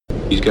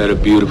He's got a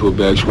beautiful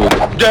backswing.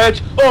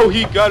 Oh,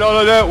 he got all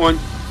of that one.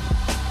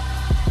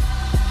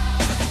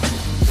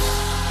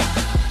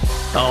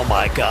 Oh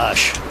my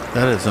gosh.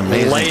 That is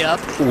amazing.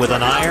 Layup with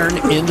an iron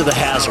into the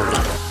hazard.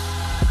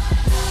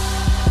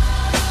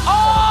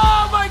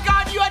 Oh my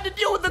God, you had to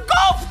deal with the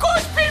golf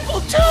course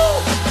people too!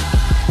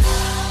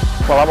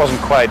 Well, that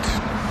wasn't quite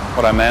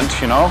what I meant,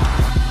 you know.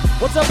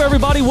 What's up,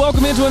 everybody?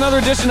 Welcome into another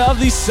edition of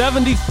the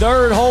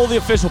 73rd Hole, the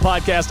official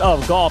podcast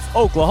of Golf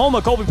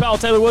Oklahoma. Colby Powell,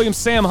 Taylor Williams,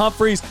 Sam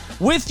Humphreys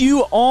with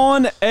you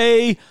on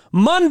a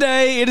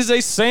Monday. It is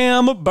a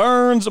Sam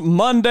Burns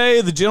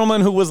Monday. The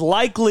gentleman who was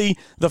likely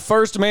the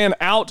first man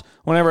out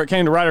whenever it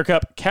came to Ryder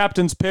Cup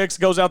captain's picks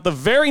goes out the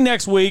very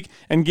next week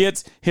and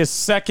gets his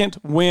second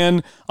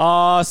win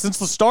since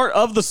the start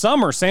of the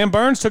summer. Sam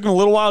Burns took him a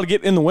little while to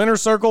get in the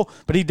winner's circle,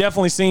 but he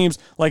definitely seems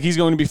like he's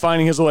going to be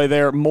finding his way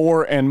there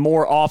more and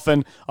more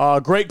often.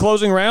 Great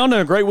closing round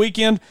and a great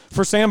weekend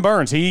for Sam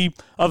Burns. He,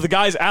 of the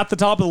guys at the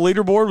top of the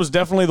leaderboard, was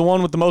definitely the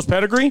one with the most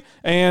pedigree,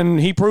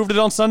 and he proved it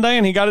on Sunday,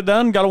 and he got it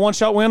done, got a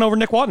one-shot win over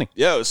Nick Watney.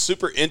 Yeah, it was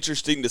super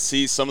interesting to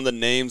see some of the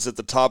names at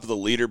the top of the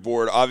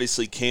leaderboard.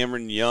 Obviously,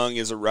 Cameron Young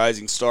is a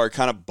rising star,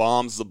 kind of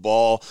bombs the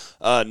ball.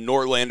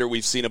 Norlander,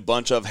 we've seen a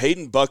bunch of.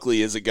 Hayden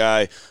Buckley is a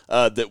guy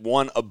that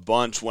won a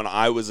bunch when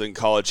I was in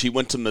college. He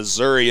went to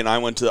Missouri, and I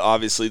went to,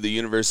 obviously, the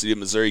University of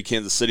Missouri,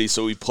 Kansas City,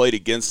 so we played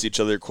against each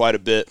other quite a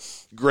bit.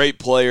 Great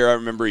player. I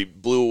remember he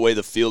blew away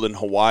the field in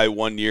Hawaii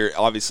one year.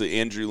 Obviously,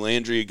 Andrew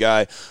Landry, a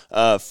guy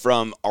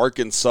from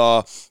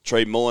Arkansas,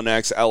 Trey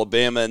Mullinax,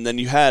 Alabama. And then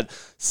you had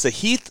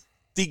Sahith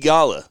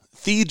Theegala,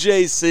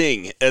 TJ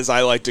Singh, as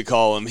I like to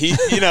call him.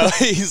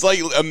 He's like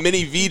a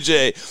mini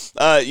VJ.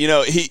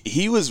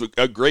 He was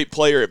a great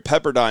player at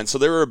Pepperdine. So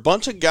there were a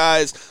bunch of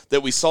guys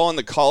that we saw in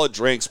the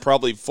college ranks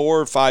probably 4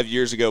 or 5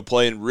 years ago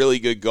playing really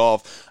good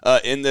golf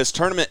in this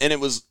tournament. And it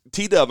was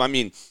T-Dub. I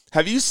mean,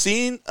 have you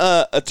seen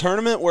a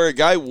tournament where a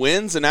guy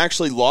wins and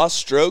actually lost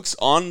strokes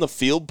on the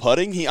field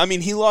putting?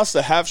 He lost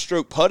a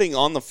half-stroke putting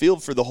on the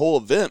field for the whole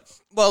event.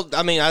 Well,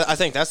 I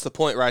think that's the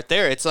point right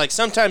there. It's like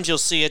sometimes you'll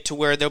see it to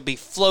where they'll be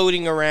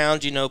floating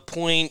around,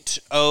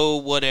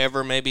 0.0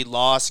 whatever, maybe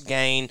loss,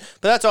 gain.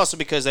 But that's also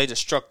because they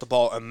just struck the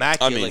ball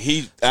immaculately.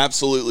 He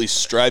absolutely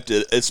striped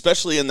it,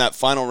 especially in that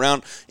final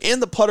round.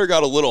 And the putter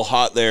got a little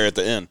hot there at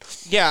the end.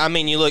 Yeah,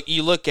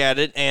 you look at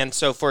it, and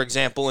so, for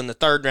example, in the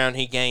third round,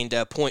 he gained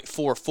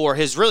 0.44.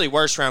 His really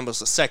worst round was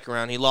the second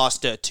round. He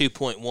lost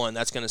 2.1.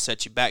 That's going to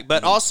set you back.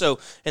 But also,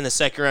 in the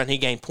second round, he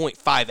gained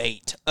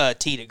 0.58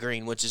 tee to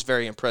green, which is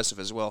very impressive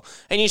as well.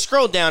 And you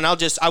scroll down, I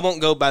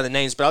won't go by the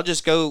names, but I'll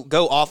just go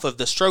off of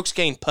the strokes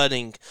gained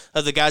putting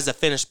of the guys that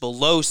finished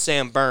below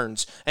Sam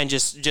Burns and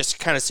just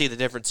kind of see the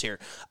difference here.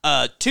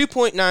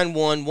 2.91,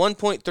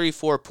 1.34,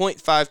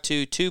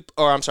 0.52,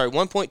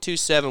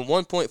 1.27,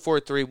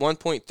 1.43,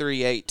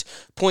 1.38,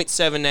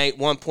 0.78,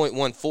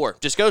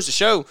 1.14. Just goes to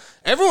show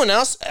everyone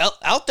else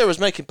out there was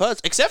making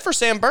putts except for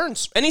Sam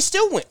Burns, and he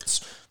still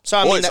wins. So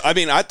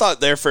I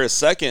thought there for a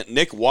second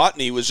Nick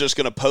Watney was just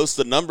going to post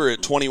the number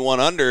at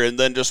 21 under and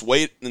then just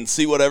wait and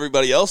see what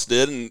everybody else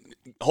did and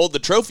hold the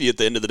trophy at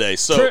the end of the day.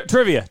 So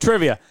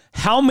Trivia.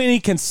 How many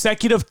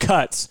consecutive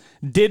cuts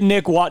did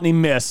Nick Watney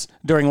miss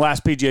during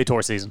last PGA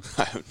Tour season?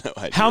 I have no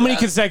idea. How many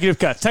consecutive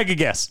cuts? Take a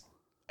guess.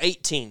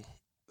 18.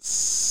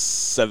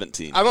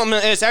 17.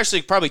 It's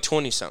actually probably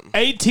 20-something.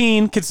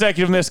 18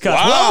 consecutive missed cuts.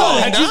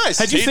 Wow, nice.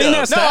 Had you seen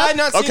that stat? No, I had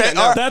not seen that.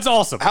 No. That's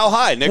awesome. How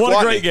high, Nick Watney?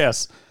 What a great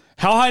guess.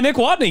 How high, Nick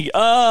Watney?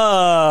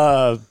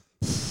 God,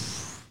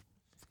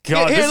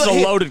 this is a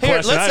loaded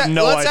question. I have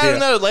no idea. Let's add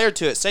another layer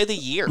to it. Say the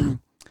year.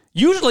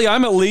 Usually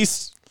I'm at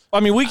least,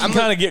 we can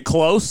kind of get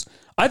close.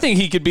 I think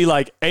he could be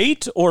like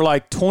 8 or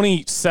like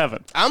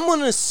 27. I'm going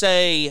to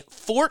say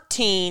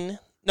 14.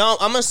 No,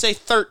 I'm going to say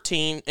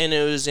 13, and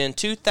it was in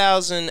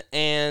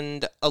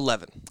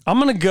 2011. I'm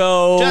going to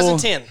go...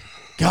 2010.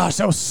 Gosh,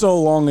 that was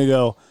so long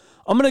ago.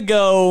 I'm going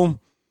to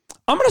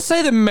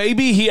say that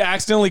maybe he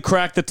accidentally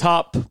cracked the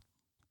top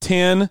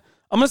 10. I'm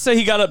going to say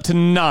he got up to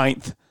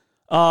 9th.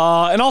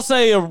 And I'll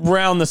say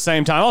around the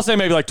same time. I'll say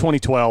maybe like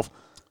 2012.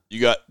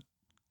 You got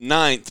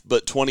 9th,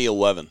 but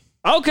 2011.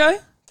 Okay.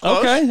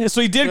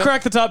 So he did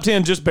crack the top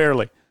 10 just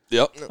barely.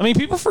 Yep.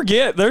 People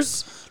forget.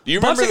 There's a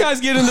bunch of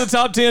guys get into the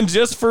top 10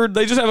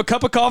 they just have a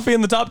cup of coffee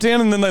in the top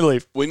 10 and then they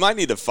leave. We might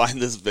need to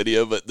find this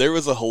video, but there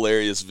was a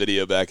hilarious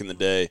video back in the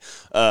day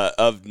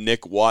of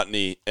Nick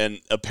Watney, and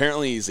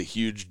apparently he's a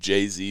huge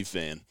Jay-Z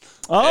fan.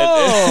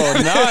 Oh,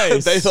 and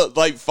nice. They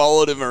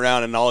followed him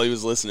around, and all he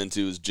was listening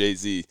to was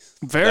Jay-Z.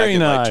 Very back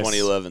nice. In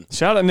 2011.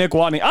 Shout out Nick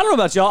Watney. I don't know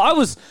about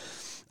y'all.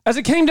 As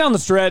it came down the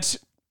stretch,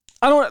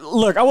 I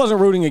wasn't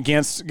rooting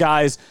against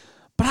guys,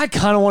 but I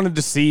kind of wanted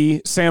to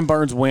see Sam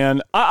Burns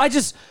win. I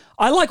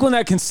like when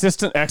that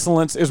consistent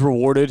excellence is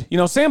rewarded.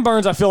 Sam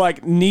Burns, I feel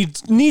like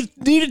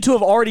needed to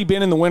have already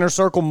been in the winner's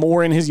circle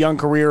more in his young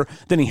career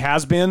than he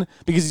has been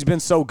because he's been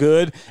so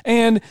good.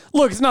 And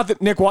look, it's not that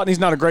Nick Watney's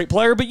not a great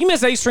player, but you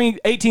miss 18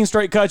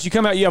 straight cuts, you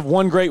come out, you have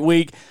one great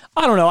week.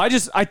 I don't know. I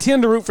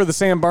tend to root for the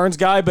Sam Burns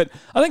guy, but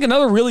I think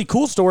another really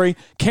cool story,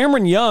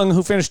 Cameron Young,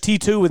 who finished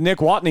T2 with Nick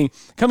Watney,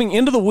 coming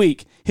into the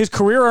week, his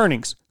career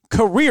earnings,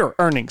 career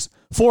earnings,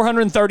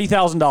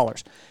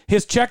 $430,000.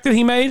 His check that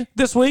he made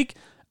this week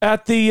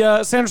at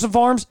the Sanderson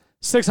Farms,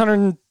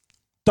 $620,000.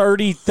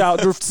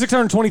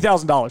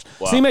 Wow.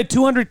 So he made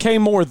 $200K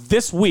more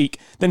this week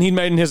than he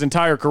made in his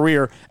entire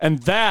career. And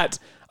that,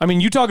 I mean,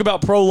 you talk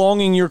about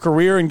prolonging your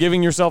career and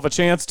giving yourself a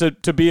chance to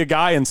be a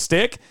guy and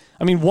stick.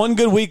 I mean, one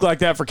good week like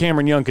that for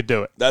Cameron Young could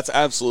do it. That's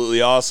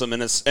absolutely awesome.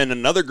 And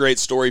another great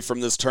story from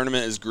this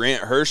tournament is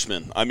Grant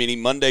Hirschman. I mean, he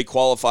Monday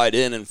qualified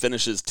in and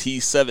finishes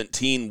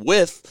T17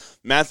 with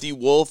Matthew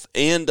Wolf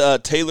and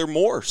Taylor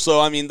Moore. So,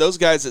 I mean, those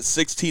guys at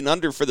 16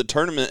 under for the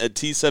tournament at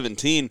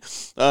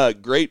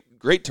T17,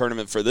 great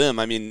tournament for them.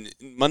 I mean,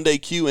 Monday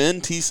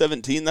QN,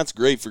 T17, that's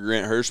great for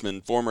Grant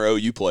Hirschman, former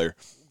OU player.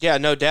 Yeah,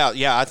 no doubt.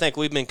 Yeah, I think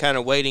we've been kind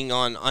of waiting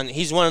on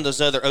he's one of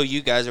those other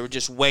OU guys that we're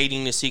just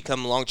waiting to see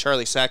come along.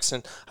 Charlie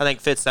Saxon, I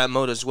think, fits that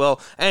mode as well.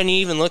 And you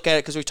even look at it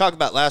because we talked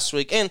about last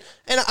week. And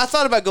I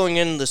thought about going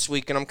in this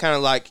week, and I'm kind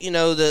of like,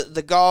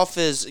 the golf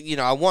is,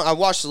 I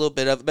watched a little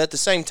bit of it, but at the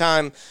same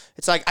time,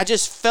 it's like I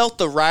just felt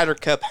the Ryder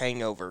Cup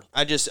hangover.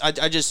 I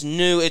just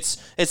knew it's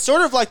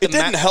sort of like it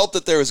didn't help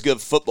that there was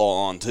good football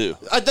on too.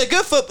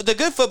 The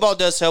good football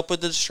does help with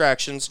the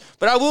distractions,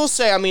 but I will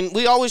say, I mean,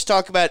 we always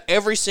talk about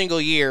every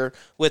single year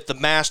with the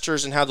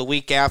Masters and how the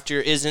week after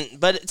isn't,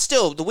 but it's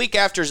still the week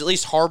after is at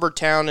least Harbor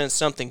Town and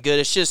something good.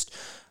 It's just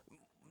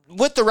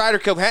with the Ryder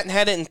Cup, hadn't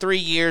had it in 3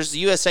 years. The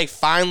USA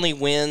finally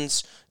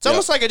wins. It's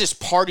almost like I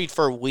just partied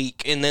for a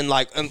week and then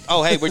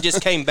hey, we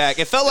just came back.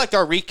 It felt like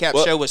our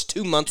recap show was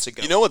 2 months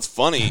ago. You know what's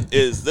funny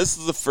is this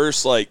is the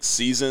first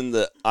season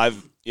that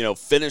I've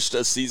finished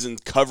a season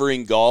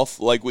covering golf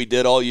like we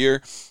did all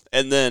year,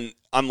 and then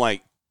I'm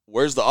like,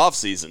 where's the off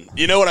season?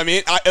 You know what I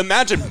mean? I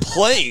imagine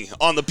playing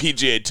on the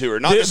PGA Tour,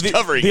 not just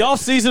covering. The off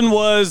season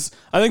was,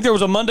 I think there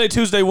was a Monday,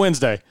 Tuesday,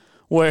 Wednesday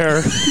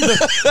where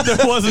there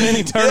wasn't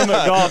any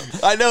tournament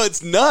golf. I know,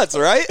 it's nuts,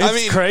 right?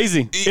 It's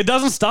crazy. It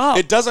doesn't stop.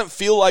 It doesn't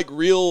feel like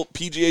real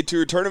PGA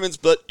Tour tournaments,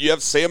 but you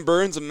have Sam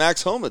Burns and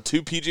Max Homa,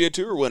 2 PGA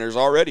Tour winners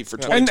already for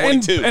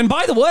 2022. And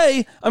by the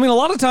way, I mean, a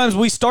lot of times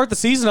we start the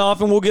season off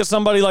and we'll get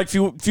somebody like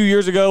few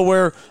years ago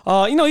where,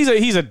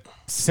 he's a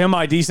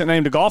semi-decent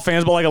name to golf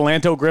fans, but like a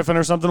Lanto Griffin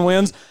or something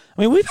wins.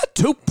 I mean, we've had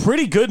 2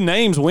 pretty good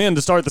names win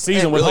to start the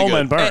season with Homa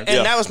and Burns.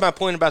 And that was my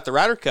point about the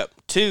Ryder Cup.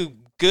 2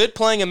 good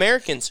playing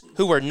Americans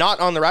who were not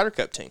on the Ryder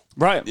Cup team.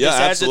 Right. Yeah,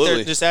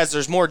 absolutely. Just as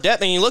there's more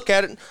depth. And you look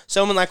at it,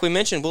 someone like we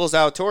mentioned, Will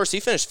Zalatoris, he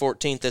finished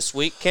 14th this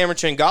week. Cameron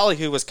Tringali,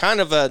 who was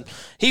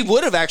he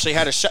would have actually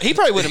had a shot. He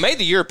probably would have made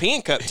the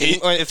European Cup team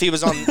if he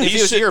was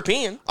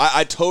European.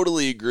 I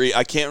totally agree.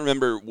 I can't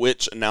remember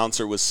which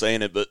announcer was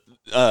saying it, but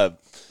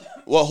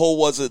what hole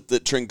was it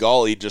that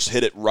Tringali just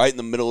hit it right in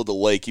the middle of the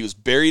lake? He was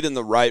buried in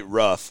the right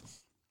rough.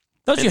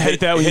 Don't you hate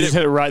that when you just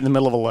hit it right in the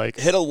middle of a lake?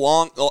 Hit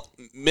a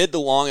mid to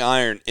long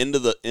iron into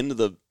the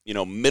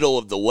middle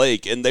of the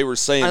lake, and they were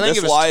saying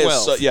this lie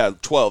 12. is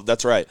 12.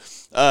 That's right.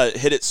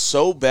 Hit it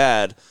so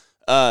bad.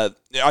 I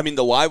mean,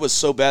 the lie was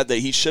so bad that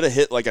he should have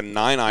hit like a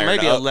 9-iron,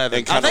 maybe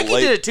 11. I think he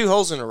did it 2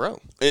 holes in a row.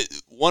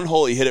 One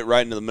hole he hit it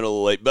right into the middle of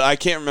the lake, but I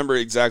can't remember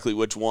exactly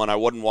which one. I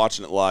wasn't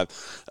watching it live.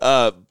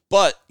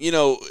 But,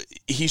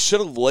 he should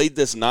have laid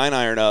this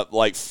 9-iron up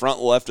like front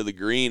left of the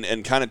green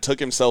and kind of took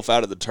himself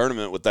out of the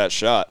tournament with that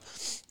shot.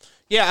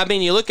 Yeah, I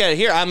mean, you look at it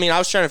here. I mean, I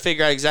was trying to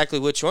figure out exactly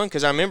which one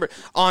because I remember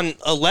on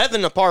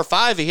 11, a par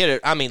 5, he hit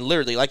it, I mean,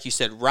 literally, like you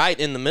said, right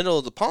in the middle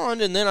of the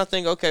pond. And then I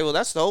think, okay, well,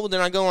 that's the hole.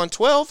 Then I go on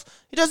 12.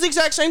 He does the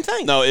exact same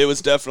thing. No, it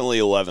was definitely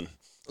 11.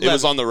 It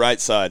was on the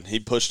right side. He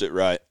pushed it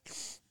right.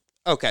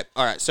 Okay,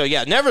 all right. So,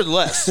 yeah,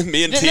 nevertheless.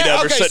 Me and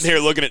T-Dub are sitting here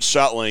looking at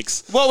shot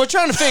links. Well, we're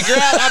trying to figure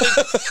out.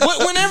 I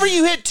mean, whenever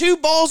you hit 2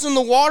 balls in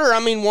the water, I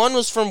mean, one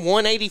was from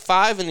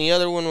 185 and the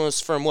other one was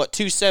from,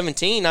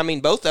 217. I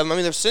mean, both of them,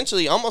 they're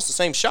essentially almost the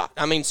same shot.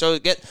 I mean, so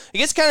it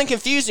gets kind of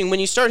confusing when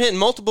you start hitting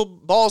multiple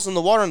balls in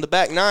the water on the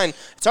back 9.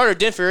 It's hard to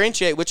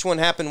differentiate which one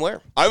happened where.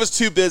 I was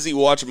too busy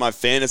watching my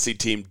fantasy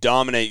team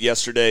dominate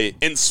yesterday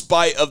in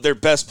spite of their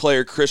best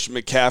player, Christian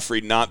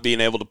McCaffrey, not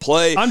being able to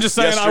play. I'm just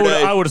saying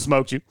I would have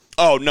smoked you.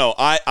 Oh, no,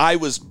 I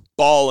was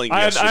balling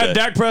yesterday. I had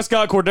Dak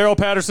Prescott, Cordero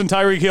Patterson,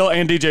 Tyreek Hill,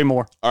 and DJ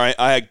Moore. All right,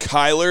 I had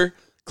Kyler,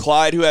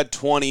 Clyde, who had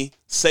 20,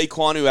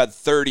 Saquon, who had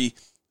 30,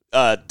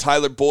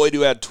 Tyler Boyd,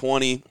 who had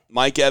 20,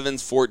 Mike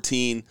Evans,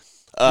 14.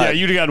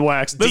 You got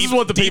waxed. This is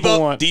what the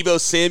people want. Debo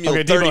Samuel,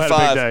 okay, 35. Debo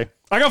had a big day.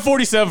 I got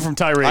 47 from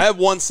Tyreek. I have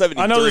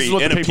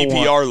 173 in a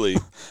PPR league.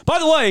 By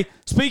the way,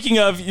 speaking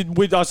of, I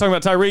was talking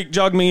about Tyreek,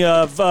 jogged me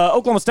of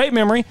Oklahoma State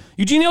memory.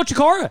 Eugenio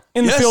Chikara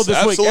in the field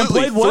this week and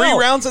played well. 3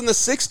 rounds in the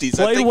 60s.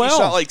 Played I think well. he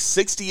shot like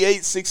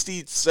 68,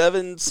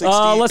 67, 60,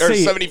 or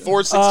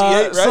 74, 68,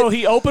 right? So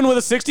he opened with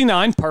a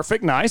 69.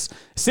 Perfect, nice.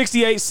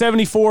 68,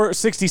 74,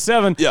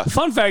 67. Yeah.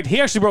 Fun fact,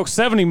 he actually broke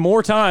 70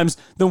 more times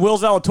than Will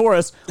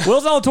Zalatoris.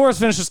 Will Zalatoris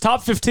finishes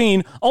top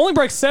 15, only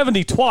breaks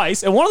 70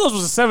 twice, and one of those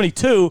was a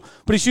 72,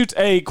 but he shoots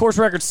a course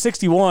record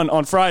 61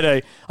 on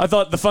Friday. I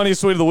thought the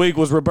funniest tweet of the week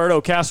was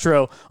Roberto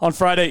Castro on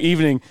Friday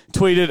evening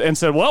tweeted and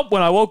said, well,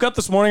 when I woke up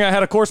this morning, I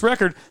had a course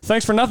record.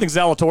 Thanks for nothing,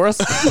 Zalatoris.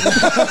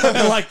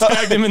 And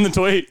tagged him in the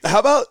tweet. How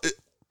about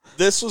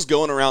this was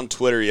going around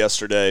Twitter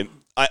yesterday.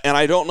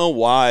 I don't know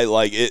why.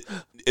 Like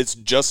it's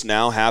just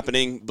now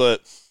happening,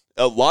 but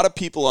a lot of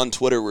people on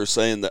Twitter were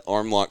saying that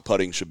arm lock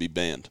putting should be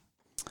banned.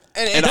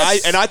 And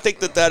I think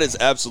that is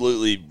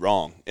absolutely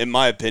wrong, in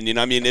my opinion.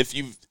 I mean, if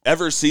you've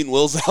ever seen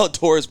Will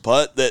Zalatoris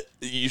putt, that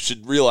you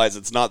should realize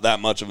it's not that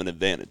much of an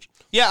advantage.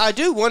 Yeah, I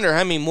do wonder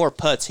how many more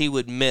putts he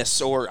would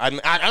miss, or I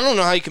don't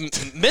know how he can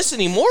miss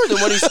any more than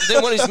what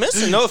he's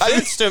missing. No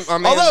offense to our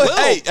man Will.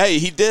 Hey,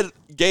 he did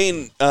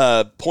gain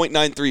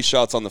 0.93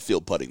 shots on the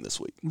field putting this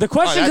week. The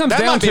question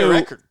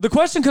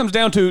comes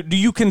down to: do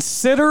you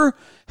consider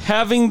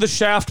having the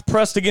shaft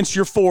pressed against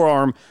your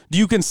forearm? Do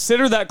you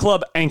consider that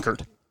club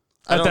anchored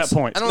at that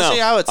point? I don't see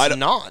how it's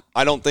not.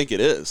 I don't think it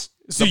is.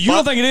 So you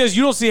don't think it is?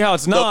 You don't see how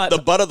it's not? The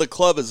butt of the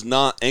club is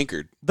not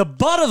anchored. The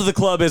butt of the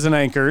club isn't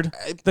anchored.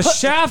 The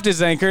shaft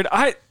is anchored.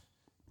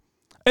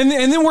 And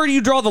then where do you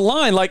draw the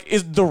line? Like,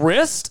 is the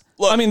wrist?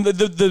 Look, I mean,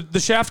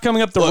 the shaft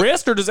coming up the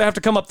wrist, or does it have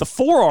to come up the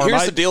forearm?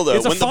 Here's the deal,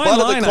 though. When the butt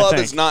of the club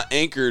is not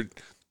anchored,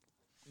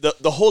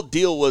 the whole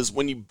deal was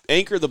when you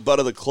anchor the butt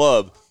of the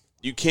club,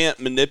 you can't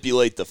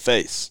manipulate the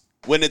face.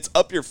 When it's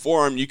up your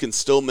forearm, you can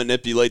still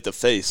manipulate the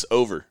face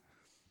over.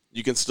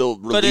 You can still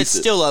release it. But it's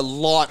still a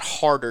lot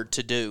harder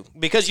to do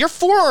because your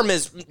forearm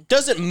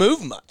doesn't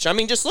move much. I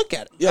mean, just look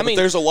at it. Yeah, but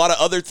there's a lot of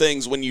other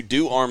things when you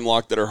do arm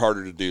lock that are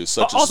harder to do,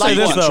 such as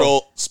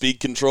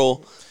speed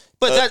control.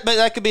 But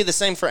that could be the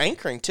same for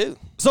anchoring too.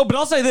 But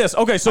I'll say this.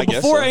 Okay, so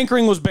before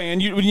anchoring was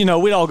banned, you know,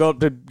 we'd all go up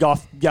to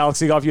Golf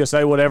Galaxy, Golf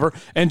USA, whatever,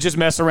 and just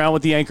mess around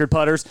with the anchored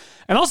putters.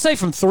 And I'll say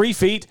from 3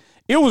 feet,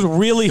 it was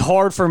really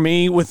hard for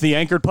me with the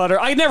anchored putter.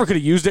 I never could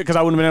have used it because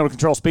I wouldn't have been able to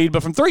control speed.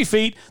 But from 3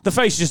 feet, the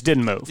face just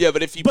didn't move. Yeah,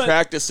 but if you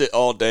practice it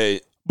all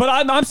day.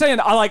 But I'm saying,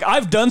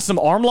 I've done some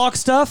arm lock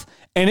stuff,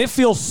 and it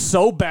feels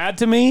so bad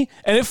to me,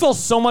 and it feels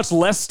so much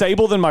less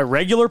stable than my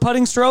regular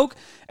putting stroke.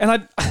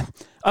 And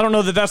I don't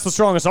know that that's the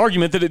strongest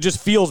argument, that it just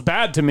feels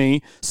bad to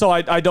me. So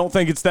I don't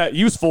think it's that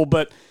useful.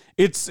 But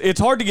it's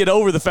hard to get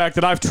over the fact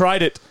that I've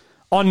tried it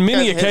on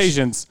many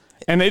occasions.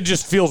 And it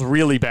just feels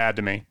really bad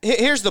to me.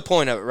 Here's the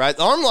point of it, right?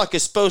 The arm lock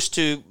is supposed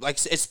to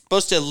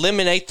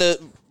eliminate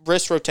the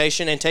wrist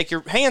rotation and take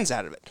your hands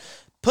out of it.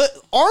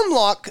 Arm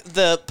lock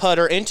the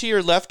putter into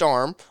your left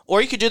arm,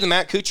 or you could do the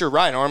Matt Kuchar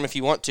right arm if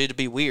you want to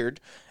be weird,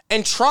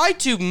 and try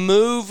to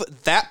move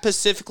that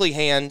specifically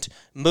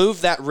move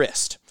that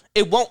wrist.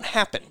 It won't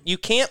happen. You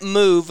can't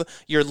move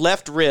your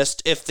left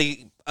wrist if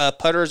the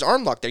putter is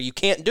arm locked there. You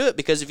can't do it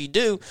because if you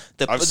do,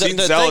 I've seen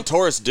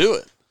Zalatoris do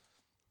it.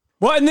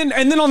 Well, and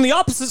then on the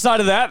opposite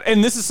side of that,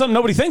 and this is something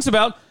nobody thinks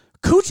about,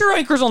 Kuchar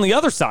anchors on the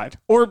other side,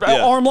 or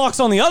arm locks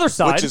on the other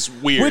side. Which is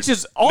weird. Which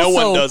is also...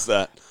 No one does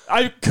that.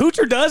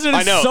 Kuchar does it.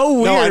 It's so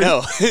weird. No, I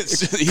know.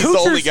 He's the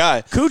only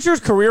guy. Kuchar's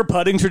career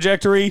putting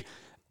trajectory,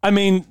 I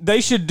mean,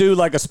 they should do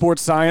like a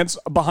sports science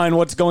behind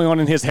what's going on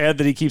in his head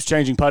that he keeps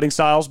changing putting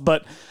styles.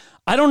 But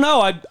I don't know.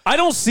 I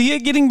don't see it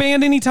getting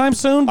banned anytime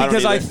soon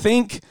because I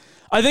think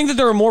that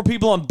there are more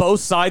people on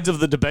both sides of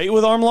the debate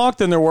with arm lock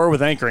than there were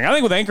with anchoring. I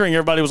think with anchoring,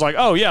 everybody was like,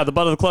 oh, yeah, the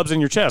butt of the club's in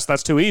your chest.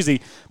 That's too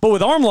easy. But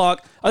with arm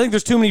lock, I think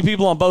there's too many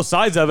people on both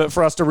sides of it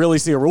for us to really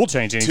see a rule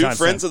change anytime soon. Two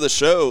friends of the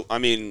show, I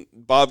mean,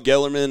 Bob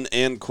Gellerman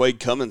and Quade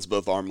Cummins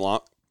both arm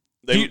lock.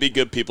 They would be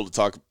good people to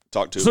talk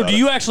to. So do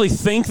you actually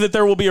think that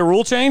there will be a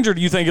rule change, or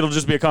do you think it'll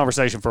just be a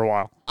conversation for a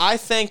while? I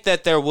think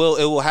that it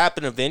will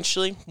happen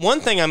eventually.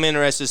 One thing I'm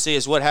interested to see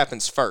is what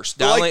happens first.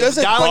 Does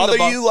it bother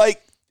you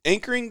like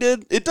anchoring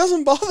did? It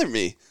doesn't bother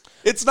me.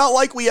 It's not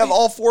like we have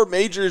all 4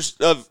 majors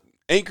of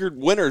anchored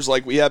winners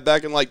like we had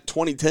back in like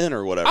 2010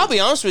 or whatever. I'll be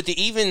honest with you,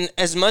 even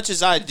as much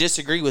as I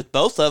disagree with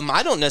both of them,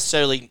 I don't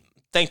necessarily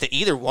think that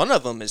either one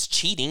of them is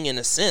cheating in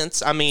a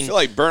sense. I mean, I feel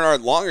like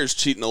Bernhard Longer's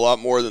cheating a lot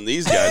more than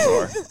these guys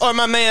are. Or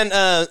my man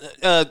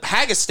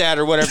Hagestad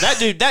or whatever.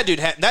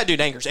 That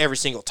dude anchors every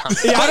single time.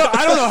 Yeah,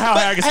 I don't know how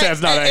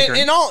Hagestad's not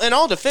anchoring. In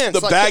all defense,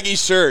 the baggy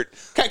shirt.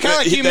 Kind of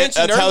like you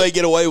mentioned that's earlier. How they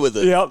get away with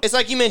it. Yep. It's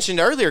like you mentioned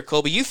earlier,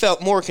 Colby. You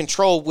felt more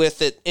control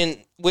with it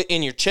in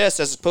your chest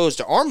as opposed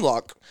to arm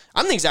lock.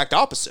 I'm the exact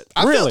opposite.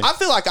 I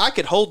feel like I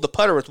could hold the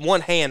putter with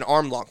one hand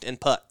arm locked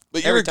and putt.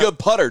 But you're a good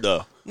putter,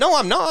 though. No,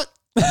 I'm not.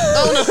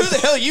 I don't know who the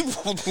hell you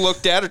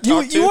looked at or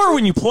talked to. You were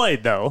when you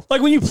played, though.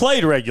 Like when you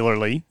played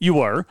regularly, you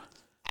were.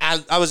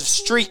 I was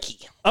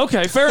streaky.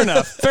 Okay, fair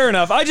enough. Fair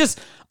enough. I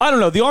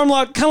don't know. The arm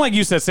lock, kind of like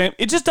you said, Sam,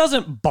 it just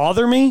doesn't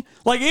bother me.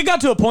 Like, it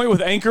got to a point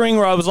with anchoring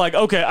where I was like,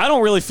 okay, I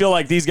don't really feel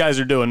like these guys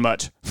are doing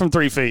much from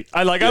 3 feet.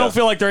 I don't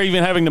feel like they're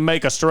even having to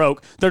make a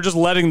stroke. They're just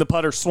letting the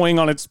putter swing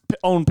on its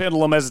own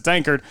pendulum as it's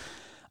anchored.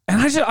 And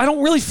I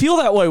don't really feel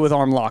that way with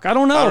arm lock. I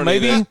don't know.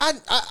 Maybe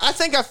I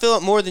think I feel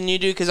it more than you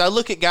do because I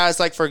look at guys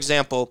like, for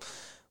example,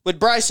 would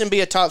Bryson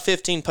be a top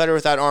 15 putter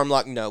without arm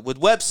lock? No. Would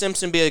Webb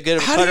Simpson be a good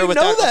putter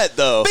without? How do you know that,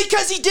 though?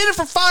 Because he did it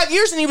for 5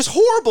 years and he was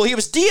horrible. He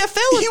was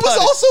DFL. He was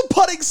also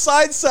putting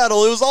side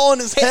saddle. It was all in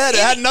his head.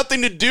 It had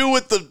nothing to do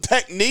with the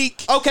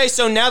technique. Okay,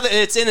 so now that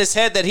it's in his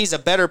head that he's a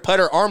better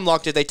putter arm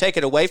lock, did they take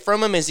it away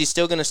from him? Is he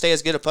still going to stay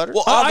as good a putter?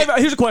 Well,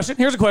 here's a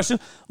question.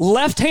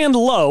 Left hand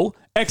low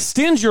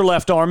extends your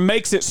left arm,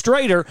 makes it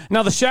straighter.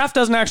 Now, the shaft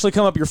doesn't actually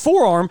come up your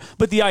forearm,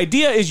 but the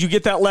idea is you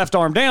get that left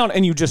arm down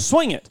and you just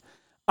swing it.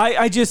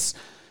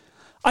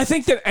 I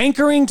think that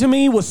anchoring to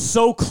me was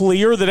so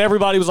clear that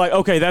everybody was like,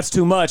 okay, that's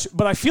too much.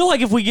 But I feel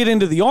like if we get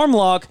into the arm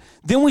lock,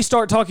 then we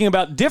start talking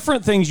about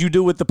different things you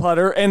do with the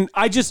putter. And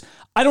I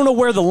don't know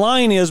where the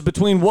line is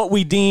between what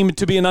we deem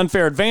to be an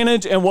unfair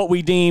advantage and what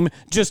we deem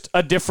just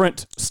a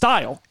different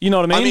style. You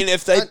know what I mean?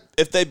 I mean,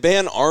 if they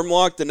ban arm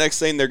lock, the next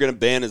thing they're going to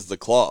ban is the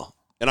claw.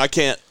 And I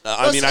can't.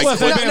 I mean, I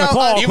quit.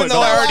 Even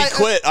though I already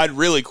quit, I'd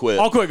really quit.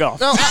 I'll quit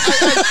golf. No,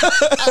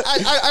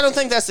 I don't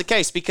think that's the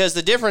case, because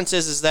the difference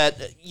is that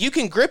you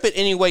can grip it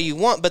any way you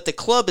want, but the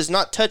club is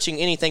not touching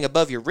anything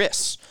above your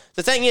wrists.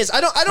 The thing is, I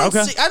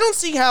don't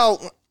see how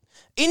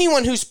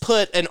anyone who's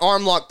put an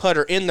arm lock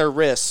putter in their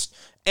wrists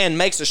and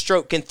makes a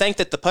stroke can think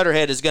that the putter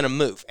head is going to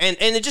move. And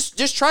it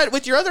just try it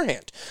with your other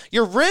hand.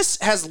 Your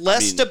wrist has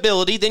less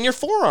stability than your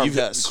forearm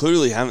does. You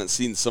clearly haven't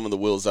seen some of the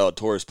Will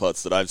Zalatoris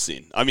putts that I've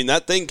seen. I mean,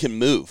 that thing can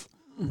move.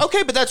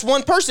 Okay, but that's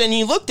one person, and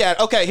you looked at,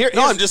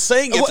 No, I'm just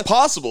saying it's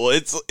possible.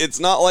 It's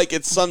not like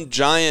it's some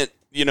giant,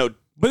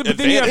 But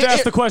then you have to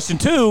ask the question,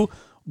 too,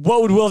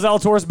 what would Will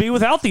Zalatoris be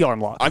without the arm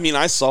lock? I mean,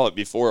 I saw it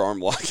before arm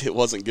lock. It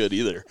wasn't good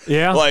either.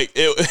 Yeah? Like,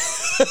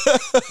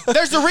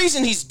 there's a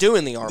reason he's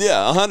doing the arm lock.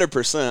 Yeah,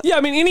 100%. Yeah,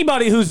 I mean,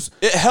 anybody who's...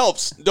 It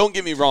helps. Don't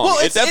get me wrong.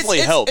 It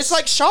definitely helps. It's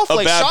like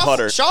Schauffele. A bad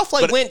putter.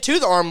 Schauffele went to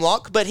the arm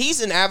lock, but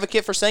he's an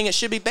advocate for saying it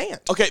should be banned.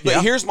 Okay,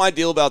 but here's my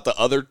deal about the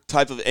other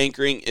type of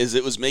anchoring is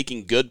it was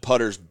making good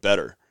putters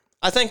better.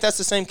 I think that's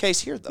the same case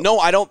here, though. No,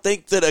 I don't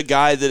think that a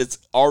guy that is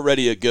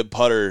already a good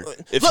putter,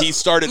 if he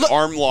started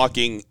arm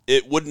locking,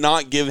 it would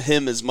not give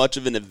him as much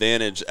of an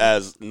advantage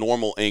as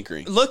normal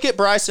anchoring. Look at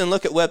Bryson,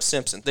 look at Webb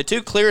Simpson. The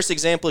two clearest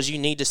examples you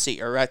need to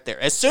see are right there.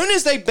 As soon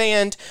as they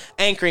banned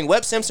anchoring,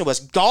 Webb Simpson was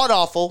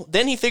god-awful.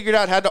 Then he figured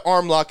out how to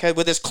arm lock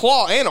with his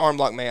claw and arm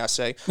lock, may I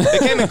say.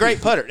 Became a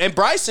great putter. And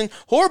Bryson,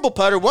 horrible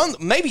putter,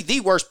 maybe the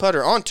worst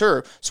putter on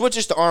tour,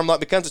 switches to arm lock,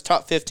 becomes a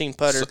top 15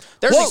 putter.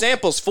 There's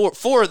examples for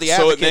the advocate.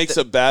 So it makes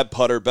a bad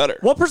putter better.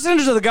 What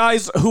percentage of the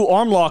guys who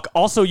arm lock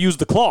also use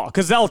the claw?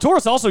 Because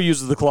Zalatoris also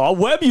uses the claw.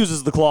 Webb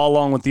uses the claw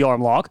along with the arm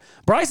lock.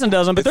 Bryson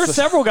doesn't, but there's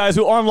several guys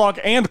who arm lock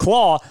and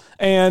claw.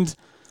 And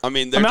I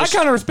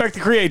kind of respect the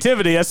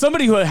creativity. As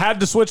somebody who had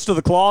to switch to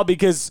the claw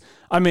because,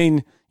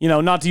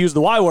 not to use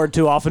the Y word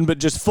too often, but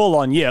just full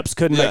on yips.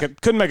 Couldn't make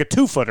a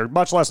 2-footer,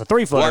 much less a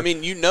 3-footer. Well, I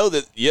mean,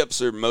 that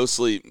yips are most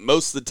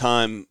of the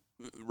time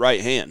right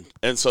hand,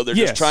 and so they're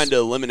just trying to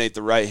eliminate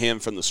the right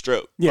hand from the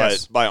stroke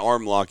by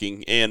arm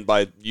locking, and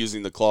by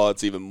using the claw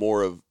it's even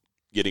more of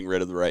getting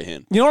rid of the right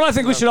hand. You know what I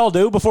think we should all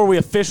do before we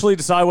officially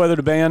decide whether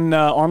to ban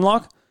arm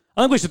lock?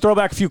 I think we should throw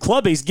back a few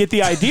clubbies, get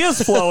the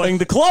ideas flowing.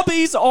 The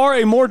clubbies are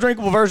a more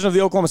drinkable version of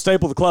the Oklahoma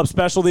staple, the Club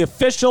Special, the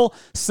official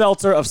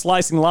seltzer of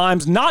slicing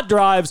limes, not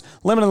drives,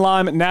 lemon and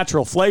lime,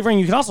 natural flavoring.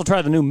 You can also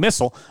try the new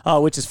Missile,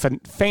 which is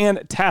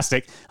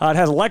fantastic. It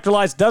has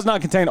electrolytes, does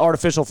not contain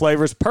artificial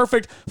flavors,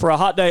 perfect for a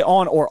hot day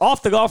on or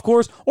off the golf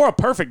course, or a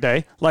perfect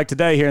day like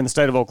today here in the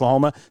state of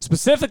Oklahoma.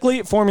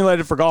 Specifically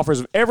formulated for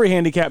golfers of every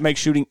handicap, makes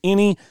shooting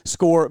any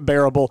score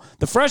bearable.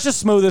 The freshest,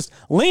 smoothest,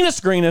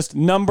 leanest, greenest,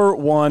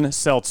 #1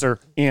 seltzer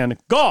in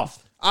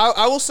golf.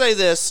 I will say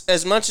this,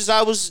 as much as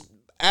I was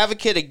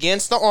advocate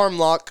against the arm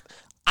lock,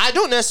 I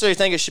don't necessarily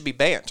think it should be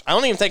banned. I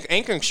don't even think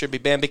anchoring should be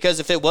banned,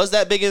 because if it was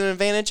that big of an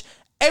advantage,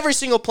 every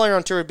single player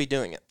on tour would be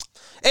doing it.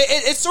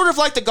 It's sort of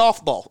like the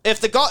golf ball. If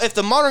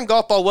the modern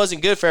golf ball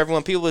wasn't good for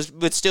everyone, people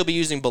would still be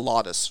using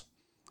Baladas.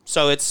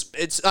 So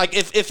it's like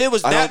if it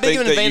was that big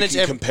of an advantage, you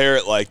can compare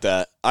it like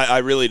that. I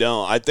really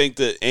don't. I think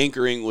that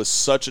anchoring was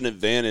such an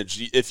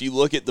advantage. If you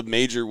look at the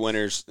major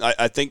winners,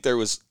 I think there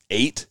was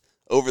 8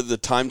 over the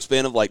time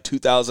span of like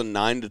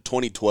 2009 to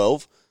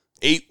 2012.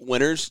 8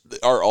 winners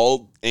are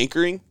all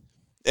anchoring,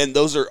 and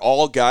those are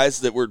all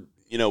guys that were,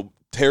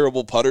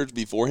 terrible putters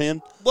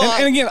beforehand. Well,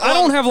 and again, I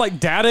don't have like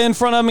data in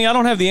front of me. I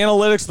don't have the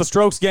analytics, the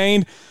strokes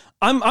gained.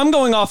 I'm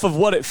going off of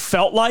what it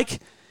felt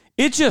like.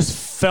 It just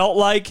felt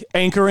like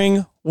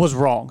anchoring was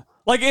wrong.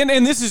 Like,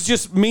 and this is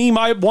just me,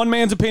 my one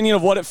man's opinion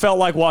of what it felt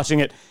like watching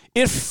it.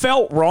 It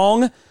felt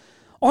wrong.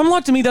 Arm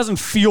lock to me doesn't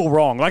feel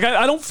wrong. Like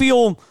I don't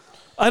feel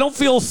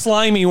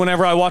slimy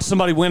whenever I watch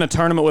somebody win a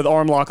tournament with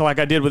arm lock like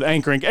I did with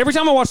anchoring. Every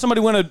time I watch somebody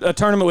win a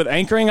tournament with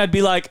anchoring, I'd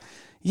be like,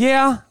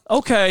 yeah,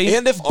 okay.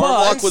 And if arm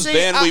lock was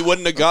banned, we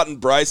wouldn't have gotten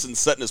Bryson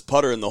setting his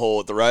putter in the hole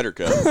at the Ryder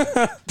Cup.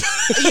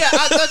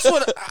 That's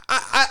what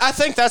I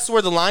think. That's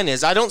where the line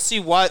is. I don't see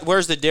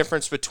where's the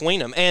difference between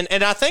them, and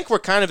I think we're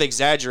kind of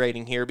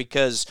exaggerating here,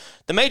 because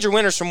the major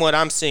winners from what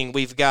I'm seeing,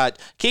 we've got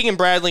Keegan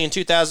Bradley in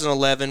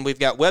 2011, we've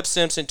got Webb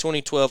Simpson in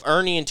 2012,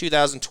 Ernie in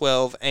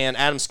 2012, and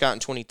Adam Scott in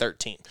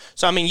 2013.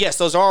 So I mean, yes,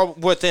 those are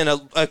within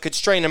a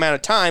constrained amount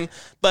of time.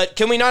 But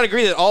can we not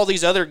agree that all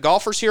these other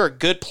golfers here are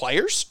good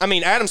players? I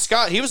mean, Adam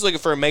Scott, he was looking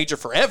for a major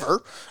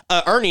forever.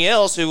 Ernie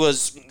Els, who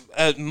was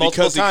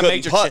multiple-time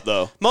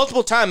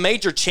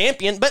major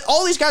champion, but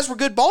all these guys were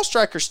good ball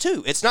strikers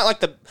too. It's not like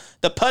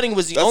the putting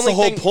was the only thing.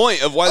 That's the whole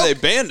point of why they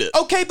banned it.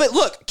 Okay, but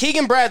look,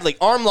 Keegan Bradley,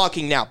 arm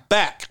locking now,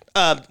 back.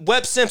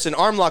 Webb Simpson,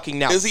 arm locking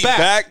now. Is he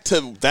back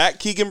to that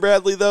Keegan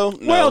Bradley, though?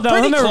 No. Well,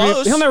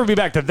 no, he'll never be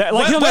back to that.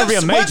 Like, he'll never be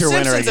a major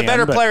winner again. Webb Simpson's a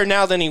better player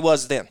now than he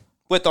was then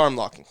with arm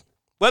locking.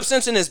 Webb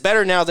Simpson is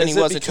better now than Is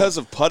he was it at because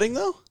of putting,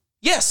 though?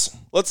 Yes.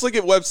 Let's look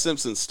at Webb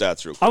Simpson's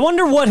stats real quick. I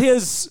wonder what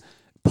his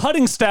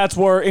putting stats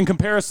were in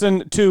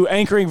comparison to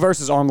anchoring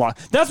versus arm lock.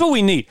 That's what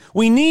we need.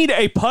 We need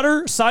a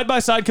putter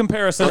side-by-side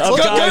comparison of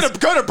guys.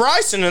 Go to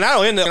Bryson, and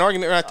that'll end an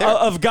argument right there.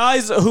 Of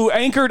guys who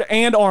anchored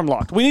and arm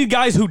locked. We need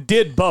guys who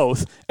did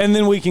both, and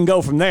then we can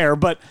go from there.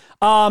 But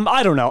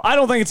I don't know. I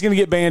don't think it's going to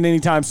get banned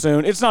anytime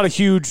soon. It's not a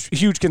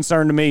huge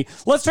concern to me.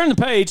 Let's turn the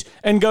page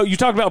and go. You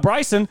talked about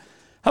Bryson.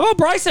 How about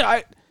Bryson?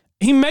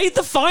 He made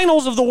the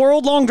finals of the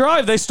World Long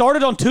Drive. They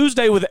started on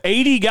Tuesday with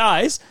 80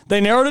 guys. They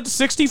narrowed it to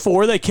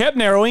 64. They kept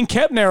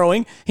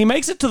narrowing. He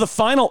makes it to the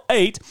final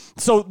 8.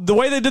 So the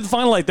way they did the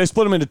final 8, they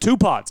split them into 2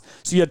 pods.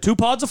 So you had 2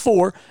 pods of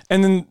 4,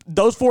 and then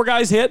those 4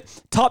 guys hit.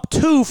 Top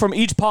 2 from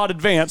each pod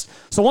advanced.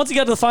 So once he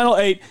got to the final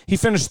 8, he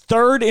finished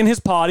 3rd in his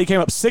pod. He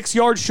came up 6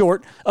 yards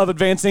short of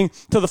advancing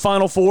to the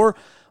final 4.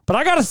 But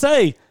I got to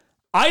say,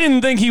 I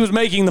didn't think he was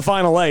making the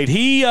final 8.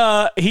 He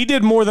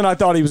did more than I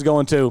thought he was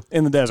going to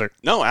in the desert.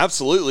 No,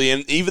 absolutely.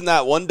 And even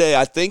that one day,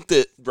 I think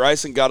that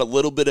Bryson got a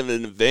little bit of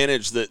an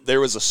advantage that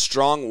there was a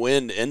strong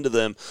wind into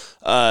them.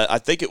 I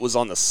think it was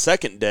on the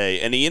second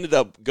day, and he ended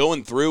up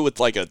going through with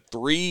like a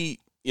 3,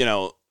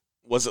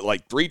 was it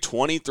like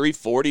 320,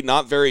 340?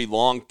 Not very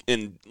long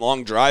in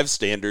long drive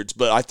standards,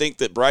 but I think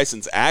that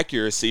Bryson's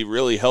accuracy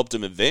really helped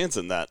him advance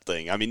in that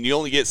thing. I mean, you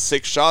only get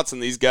 6 shots,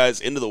 and these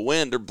guys into the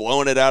wind are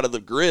blowing it out of the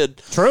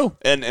grid. True.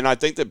 And I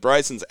think that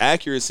Bryson's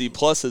accuracy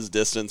plus his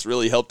distance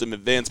really helped him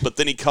advance. But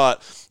then he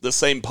caught the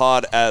same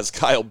pod as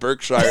Kyle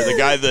Berkshire, the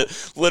guy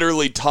that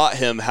literally taught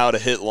him how to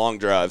hit long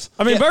drives.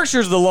 I mean,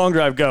 Berkshire's the long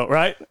drive GOAT,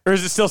 right? Or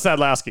is it still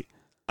Sadlowski?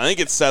 I think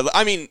it's sad.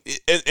 I mean,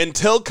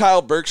 until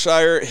Kyle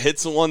Berkshire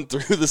hits one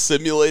through the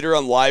simulator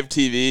on live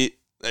TV,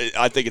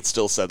 I think it's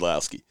still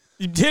Sadlowski.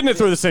 Hitting it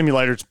through the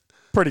simulator is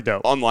pretty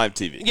dope. On live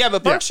TV. Yeah,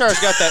 but Berkshire's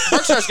got that.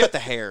 Berkshire's got the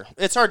hair.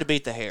 It's hard to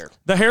beat the hair.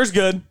 The hair's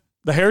good.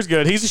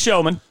 He's a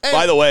showman.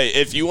 By the way,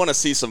 if you want to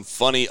see some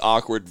funny,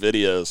 awkward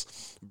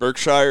videos,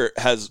 Berkshire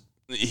has...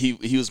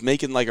 He was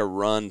making like a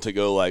run to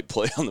go like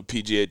play on the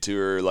PGA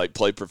Tour, like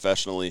play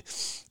professionally,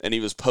 and he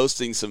was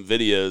posting some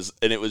videos,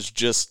 and it was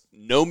just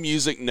no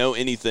music, no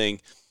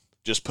anything,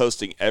 just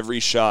posting every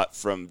shot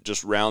from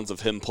just rounds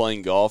of him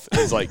playing golf.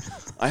 And he's like,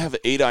 I have an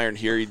 8-iron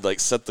here. He'd like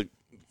set the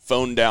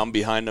phone down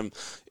behind him.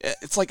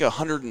 It's like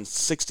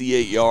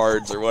 168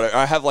 yards or whatever.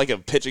 I have like a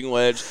pitching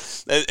wedge,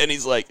 and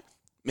he's like,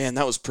 man,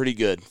 that was pretty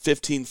good.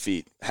 15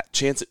 feet.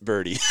 Chance at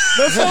birdie.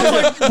 That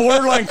sounds like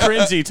borderline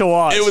cringy to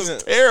watch. It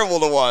was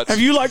terrible to watch. Have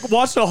you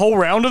watched a whole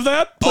round of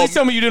that? Please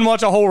tell me you didn't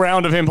watch a whole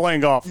round of him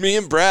playing golf. Me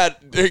and Brad,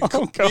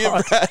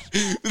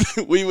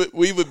 we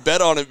would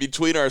bet on it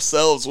between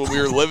ourselves when we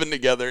were living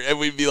together, and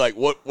we'd be like,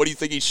 "What do you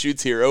think he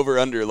shoots here? Over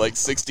under like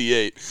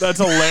 68?" That's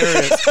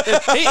hilarious.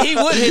 he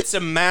would hit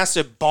some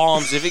massive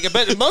bombs if he could,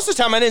 but most of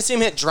the time I didn't see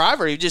him hit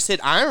driver. He just hit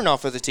iron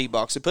off of the tee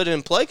box and put it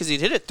in play because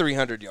he'd hit it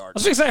 300 yards. I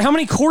was going to say, how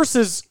many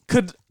courses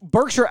could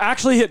Berkshire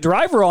actually hit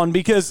driver on?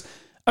 Because,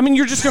 I mean,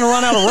 you're just going to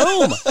run out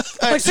of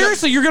room.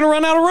 Seriously, you're going to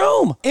run out of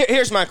room.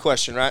 Here's my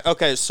question, right?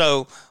 Okay,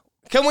 so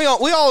can we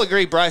all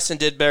agree Bryson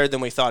did better than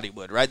we thought he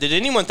would, right? Did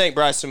anyone think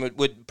Bryson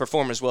would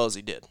perform as well as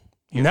he did?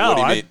 No. What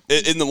do you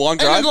mean? In the long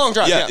drive? In the long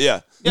drive,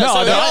 yeah. He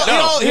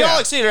all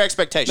exceeded our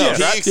expectations.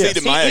 No, he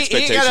exceeded my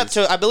expectations. He got up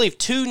to, I believe,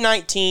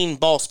 219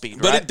 ball speed,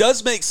 right? But it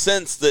does make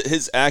sense that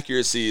his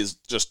accuracy is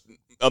just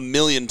a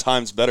million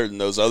times better than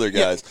those other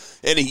guys.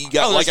 Yeah. And he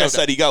got, like I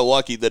said, he got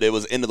lucky that it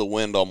was into the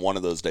wind on one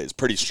of those days.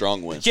 Pretty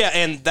strong wind. Yeah,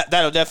 and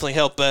that'll definitely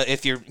help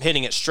if you're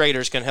hitting it straighter.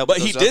 It's going to help. But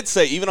he did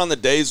say, even on the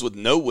days with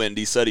no wind,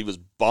 he said he was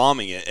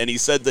bombing it. And he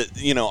said that,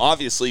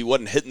 obviously he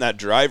wasn't hitting that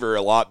driver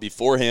a lot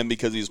beforehand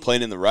because he was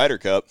playing in the Ryder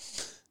Cup.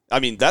 I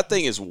mean, that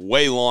thing is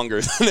way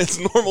longer than its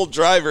normal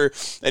driver.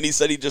 And he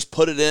said he just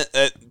put it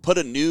in, put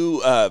a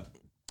new...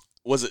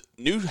 was it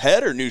new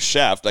head or new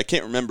shaft? I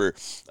can't remember.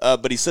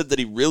 But he said that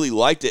he really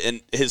liked it. And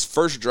his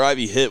first drive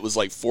he hit was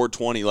like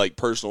 420, like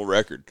personal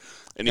record.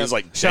 And he was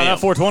like, shout out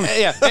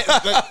 420. Yeah.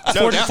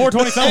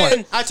 420 somewhere.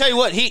 And I tell you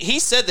what, he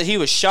said that he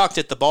was shocked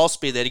at the ball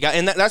speed that he got.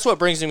 And that's what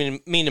brings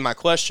me to my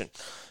question.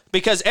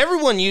 Because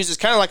everyone uses,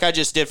 kind of like I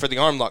just did for the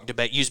arm lock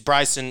debate, use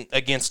Bryson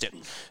against it.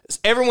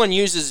 Everyone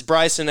uses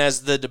Bryson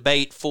as the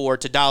debate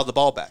to dial the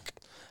ball back.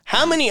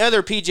 How many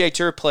other PGA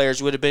Tour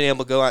players would have been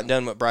able to go out and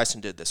done what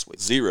Bryson did this week?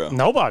 0.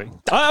 Nobody.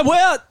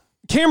 Well,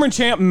 Cameron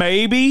Champ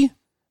maybe.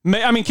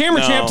 Cameron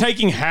Champ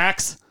taking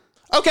hacks.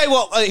 Okay,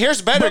 well,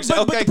 here's better.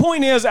 But the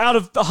point is, out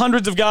of the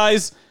hundreds of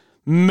guys,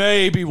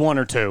 maybe 1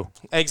 or 2.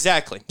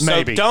 Exactly.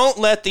 Maybe. So don't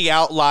let the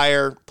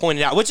outlier point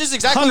it out, which is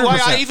exactly 100%.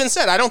 why I even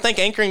said I don't think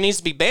anchoring needs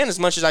to be banned as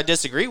much as I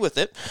disagree with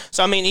it.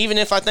 So, I mean, even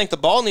if I think the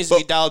ball needs to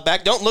be dialed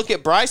back, don't look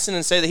at Bryson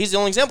and say that he's the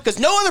only example because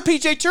no other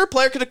PGA Tour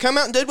player could have come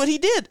out and did what he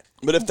did.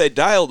 But if they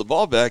dial the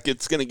ball back,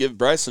 it's going to give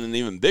Bryson an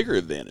even bigger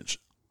advantage.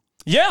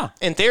 Yeah.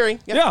 In theory.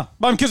 Yeah.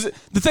 Because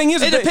the thing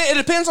is... It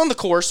depends on the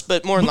course,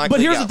 but more than likely. But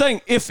here's the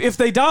thing. If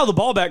they dial the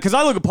ball back, because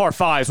I look at par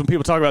 5s when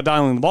people talk about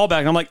dialing the ball back,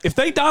 and I'm like, if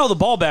they dial the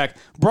ball back,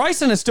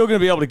 Bryson is still going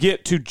to be able to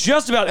get to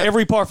just about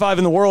every par 5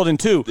 in the world in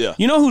 2. Yeah.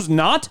 You know who's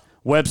not?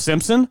 Webb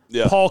Simpson,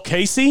 Yeah. Paul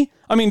Casey.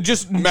 I mean,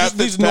 just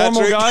these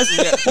normal Fitzpatrick. guys.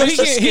 Yeah. Well,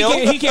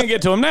 Mr. he can't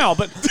get to him now,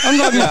 but I'm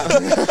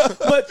talking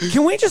But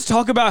can we just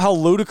talk about how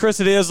ludicrous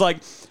it is? Like,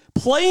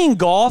 playing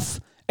golf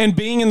and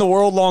being in the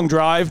World Long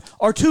Drive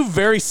are two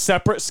very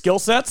separate skill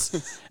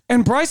sets.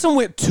 And Bryson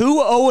went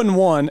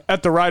 2-0-1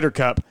 at the Ryder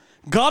Cup,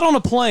 got on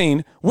a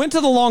plane, went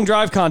to the long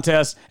drive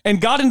contest, and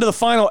got into the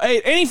final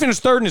 8, and he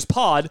finished 3rd in his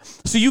pod.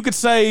 So you could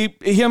say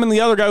him and the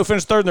other guy who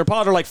finished 3rd in their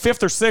pod are like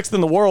 5th or 6th in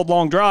the World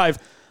Long Drive.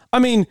 I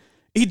mean,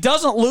 he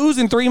doesn't lose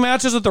in 3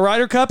 matches at the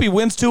Ryder Cup. He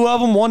wins 2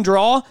 of them, 1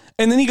 draw,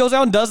 and then he goes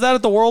out and does that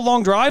at the World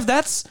Long Drive.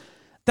 That's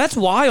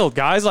wild,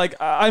 guys. Like,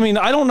 I mean,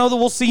 I don't know that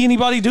we'll see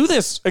anybody do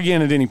this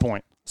again at any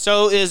point.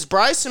 So is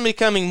Bryson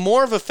becoming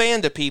more of a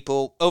fan to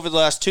people over the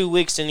last 2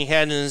 weeks than he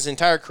had in his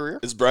entire career?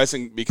 Is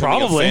Bryson becoming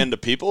Probably. a fan to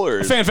people?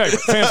 Or Fan favorite.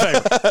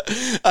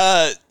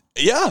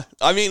 Yeah.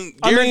 I mean,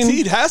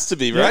 guaranteed has to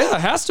be, right? Yeah,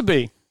 it has to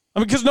be. I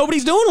mean, because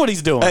nobody's doing what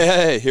he's doing.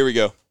 Hey, here we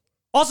go.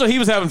 Also, he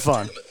was having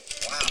fun. Wow,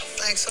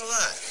 thanks a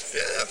lot.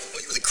 Yeah,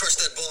 well, you really crushed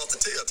that ball off the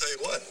tee, I'll tell you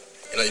what.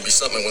 You know, you'd be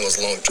something in one of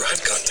those long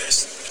drive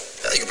contests.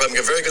 Yeah, you could probably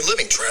make a very good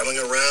living traveling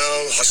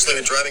around, hustling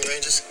at driving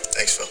ranges.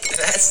 Thanks, Phil.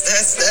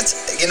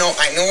 That's, you know,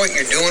 I know what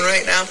you're doing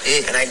right now,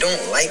 and I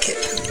don't like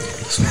it.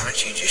 So why don't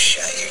you just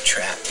shut your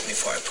trap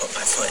before I put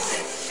my foot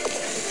in it?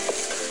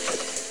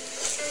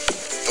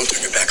 Don't turn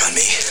your back on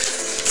me.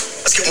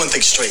 Let's get one thing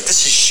straight.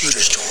 This is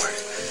Shooter's tour.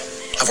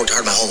 I've worked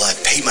hard my whole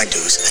life, paid my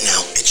dues, and now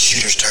it's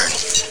Shooter's turn.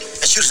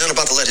 And Shooter's not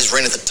about to let his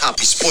reign at the top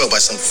be spoiled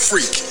by some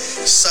freak,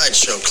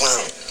 sideshow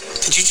clown.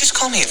 Did you just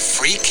call me a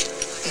freak?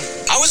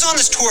 I was on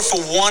this tour for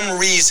one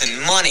reason,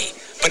 money.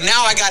 But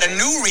now I got a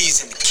new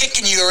reason,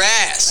 kicking your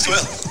ass.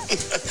 Well,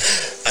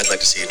 I'd like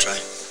to see you try.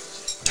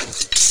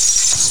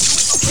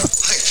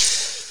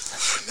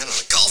 Man, on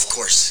a golf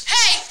course.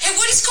 Hey,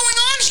 what is going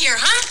on here,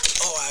 huh?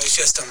 Oh, I was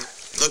just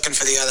looking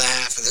for the other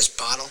half of this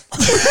bottle.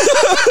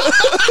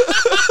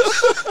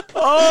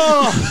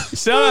 Oh,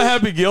 shout out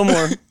Happy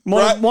Gilmore.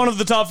 One of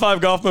the top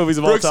 5 golf movies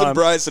of Brooks all time. and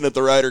Bryson at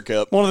the Ryder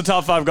Cup. One of the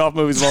top 5 golf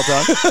movies of all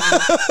time.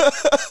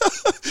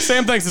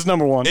 Sam thinks it's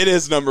number 1. It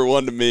is number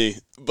 1 to me.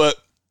 But,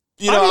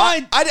 you know,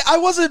 I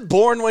wasn't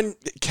born when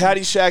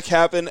Caddyshack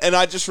happened, and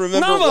I just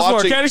remember None of us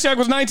watching. were. Caddyshack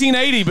was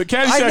 1980, but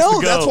Caddyshack's I know,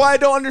 the go. that's why I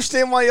don't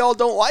understand why y'all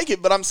don't like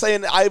it, but I'm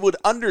saying I would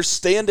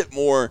understand it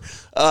more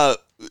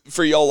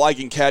for y'all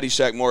liking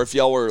Caddyshack more if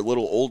y'all were a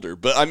little older.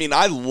 But, I mean,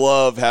 I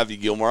love Happy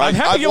Gilmore. I've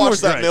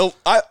watched that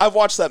I've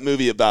watched that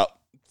movie about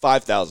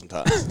 5,000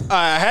 times.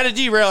 I had to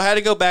derail, had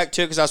to go back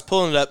to it because I was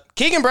pulling it up.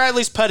 Keegan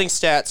Bradley's putting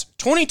stats,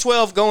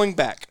 2012 going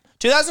back.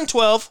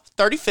 2012,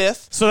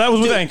 35th. So that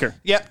was with Anchor.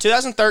 Yep.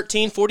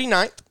 2013,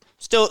 49th.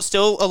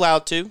 Still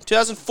allowed to.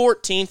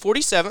 2014,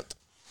 47th.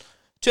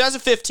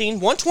 2015,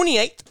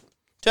 128th.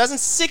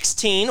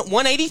 2016,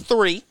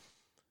 183.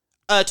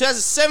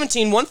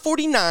 2017,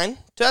 149.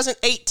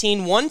 2018,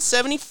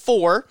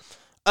 174.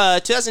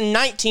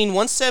 2019,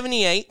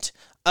 178.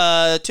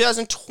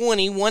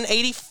 2020,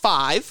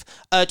 185.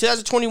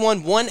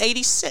 2021,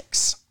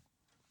 186.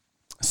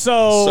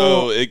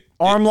 So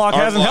arm lock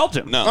hasn't helped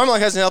him. No. Arm lock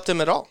hasn't helped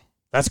him at all.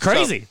 That's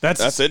crazy.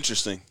 That's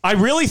interesting. I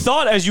really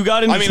thought as you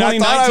got into I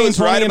 2019, thought I was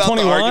 20, right and about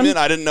 21. the argument.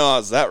 I didn't know I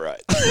was that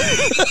right.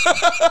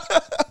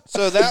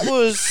 So that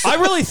was... I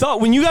really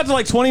thought when you got to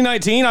like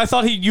 2019, I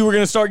thought you were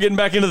going to start getting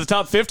back into the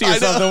top 50 or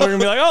something. We're going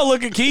to be like, oh,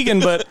 look at Keegan.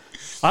 But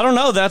I don't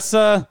know. That's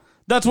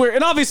where,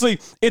 and obviously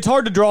it's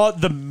hard to draw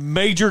the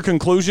major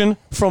conclusion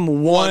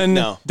from one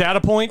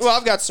data point. Well,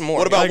 I've got some more.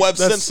 What about Webb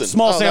Simpson?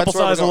 Small sample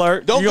size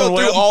alert. Don't You're go going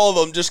through Webb? all of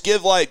them. Just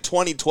give like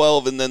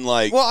 2012 and then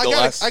like Well,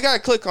 I got to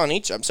click on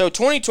each of them. So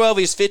 2012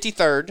 he's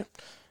 53rd,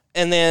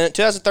 and then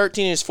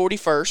 2013 he's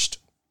 41st,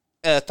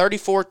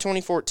 34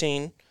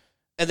 2014,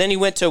 and then he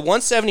went to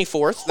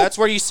 174th. That's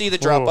where you see the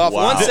drop off.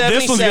 Wow. 177.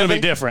 This one's going to be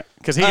different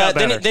because he got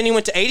better. Then he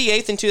went to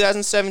 88th in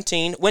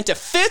 2017, went to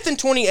 5th in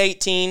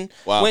 2018,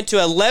 went to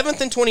 11th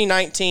in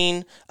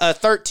 2019,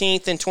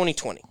 13th in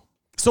 2020.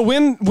 So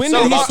when did he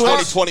about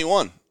switch?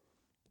 2021?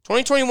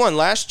 2021,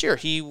 last year,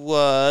 he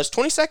was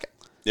 22nd.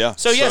 Yeah.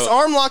 So yes,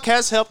 arm lock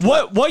has helped.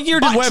 What year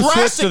did Webb switch to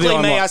drastically, the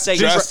arm may lock? I say,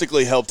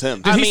 drastically helped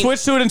him. Did he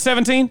switch to it in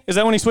 17? Is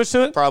that when he switched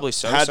to it? Probably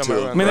so. Had to. somewhere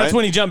around I mean, there. that's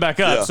when he jumped back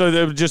up. Yeah. So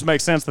it would just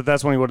make sense that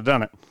that's when he would have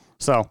done it.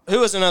 So Who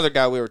was another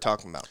guy we were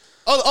talking about?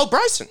 Oh,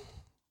 Bryson.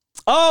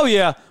 Oh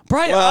yeah,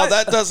 Bryson. Well,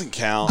 that doesn't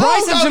count.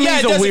 Bryson to me is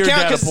it a doesn't weird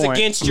count data because it's point.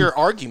 against your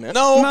argument.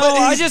 No, but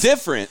I he's just-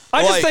 different.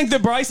 I just Like, think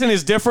that Bryson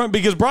is different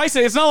because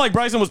Bryson. It's not like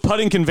Bryson was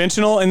putting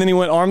conventional and then he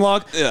went arm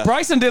lock. Yeah.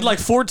 Bryson did like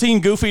 14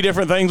 goofy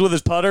different things with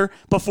his putter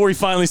before he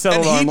finally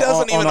settled and he on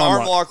doesn't even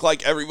arm arm lock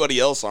like everybody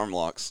else arm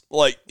locks.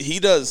 Like he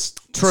does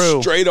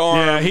True. straight arm.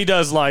 Yeah, he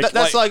does like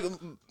That's like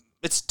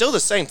it's still the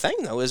same thing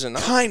though, isn't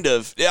it? kind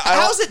of. Yeah,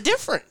 How's it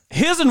different?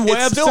 his and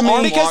Webb's still to me.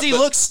 arm Because lock, he but-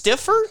 looks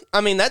stiffer?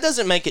 I mean, that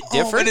doesn't make it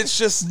different. But it's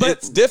just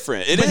it's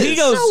different. It but is. he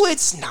goes- no,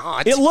 it's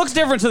not. It looks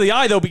different to the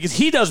eye though because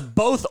he does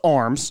both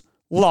arms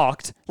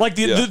locked. Like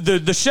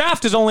the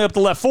shaft is only up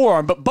the left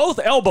forearm, but both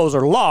elbows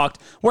are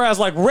locked. Whereas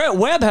like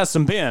Webb has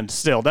some bend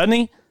still, doesn't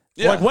he?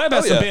 Yeah. Like Webb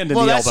has Oh, some yeah. bend in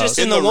Well, the that's elbows. just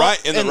in the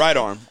the right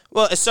arm.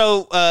 Well,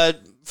 so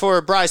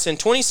for Bryson,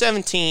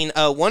 2017,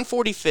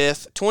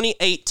 145th,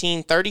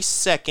 2018,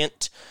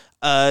 32nd,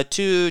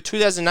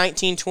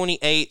 2019,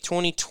 28th,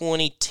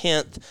 2020,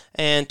 10th,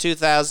 and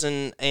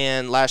 2000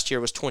 and last year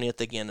was 20th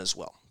again as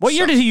well. What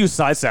year did he use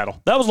side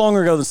saddle? That was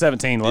longer ago than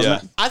 17,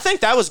 wasn't it? I think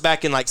that was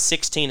back in like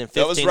 16 and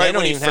 15. That was right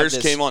when he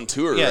first came on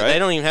tour, right? They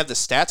don't even have the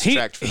stats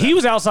tracked for that. He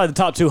was outside the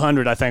top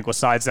 200, I think, with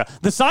side saddle.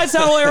 The side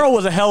saddle era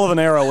was a hell of an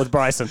era with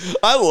Bryson.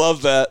 I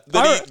love that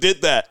he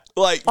did that.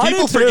 Like,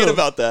 people forget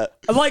about that.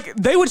 Like,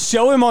 they would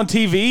show him on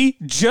TV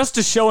just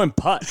to show him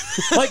putt.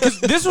 Like, 'cause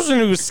this was when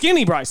he was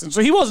skinny Bryson,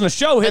 so he wasn't a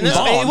show hitting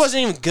balls. He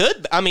wasn't even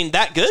good. I mean,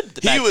 that good.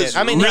 He was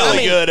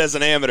really good as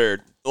an amateur.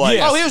 Like,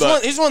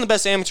 he's one of the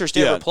best amateurs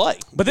to ever play.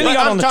 But then he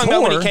got on the tour. I'm talking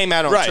about when he came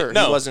out on tour.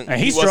 No, he wasn't.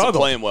 And he struggled.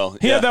 Wasn't playing well.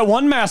 He had that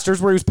one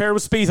Masters where he was paired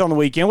with Spieth on the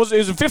weekend. It was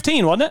in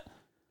 15, wasn't it?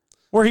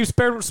 Where he was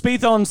paired with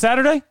Spieth on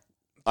Saturday?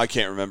 I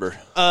can't remember.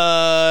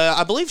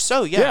 I believe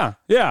so, yeah.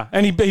 Yeah.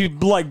 And he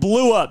like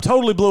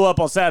totally blew up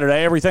on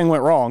Saturday. Everything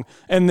went wrong.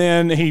 And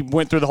then he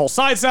went through the whole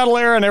side saddle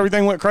era and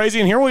everything went crazy.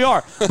 And here we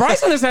are.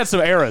 Bryson has had some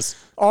eras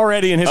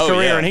already in his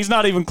career, and he's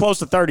not even close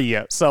to 30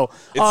 yet. So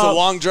it's a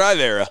long drive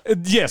era.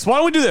 Yes. Why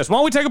don't we do this? Why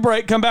don't we take a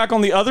break, come back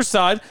on the other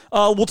side.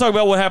 We'll talk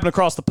about what happened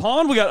across the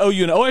pond. We got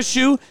OU and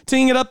OSU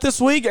teeing it up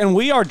this week, and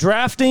we are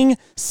drafting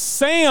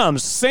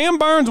Sams. Sam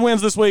Burns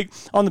wins this week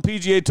on the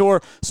PGA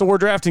Tour, so we're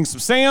drafting some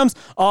Sams.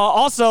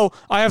 Also,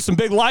 I have some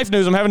big life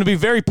news. I'm having to be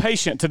very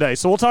patient today,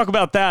 so we'll talk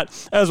about that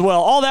as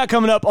well. All that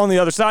coming up on the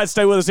other side.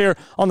 Stay with us here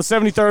on the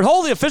 73rd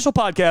Hole, the official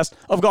podcast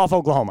of Golf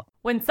Oklahoma.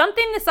 When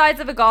something the size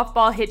of a golf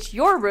ball hits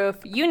your roof,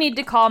 you need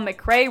to call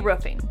McRae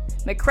Roofing.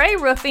 McRae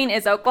Roofing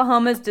is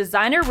Oklahoma's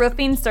designer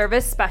roofing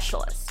service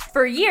specialist.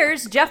 For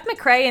years, Jeff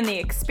McRae and the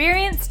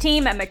experienced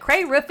team at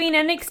McRae Roofing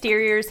and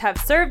Exteriors have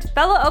served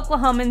fellow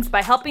Oklahomans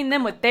by helping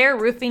them with their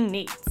roofing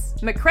needs.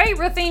 McRae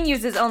Roofing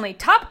uses only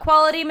top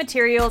quality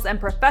materials and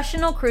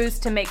professional crews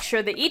to make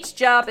sure that each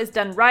job is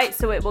done right,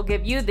 so it will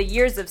give you the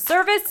years of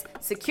service,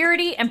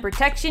 security, and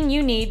protection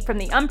you need from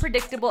the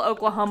unpredictable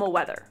Oklahoma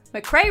weather.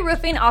 McRae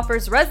Roofing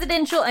offers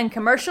residential and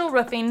commercial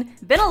roofing,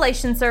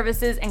 ventilation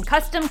services, and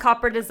custom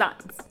copper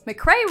designs.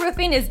 McRae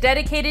Roofing is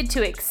dedicated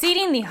to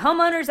exceeding the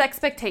homeowner's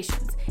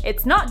expectations.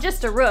 It's not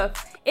just a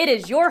roof, it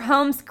is your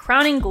home's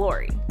crowning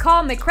glory.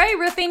 Call McRae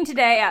Roofing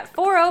today at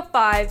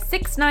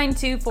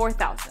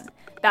 405-692-4000.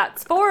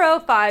 That's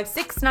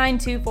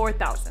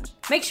 405-692-4000.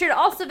 Make sure to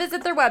also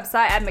visit their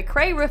website at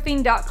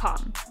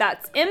mcrayroofing.com.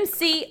 That's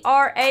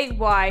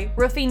MCRAY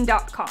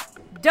roofing.com.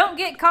 Don't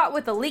get caught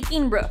with a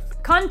leaking roof.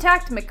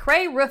 Contact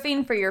McRae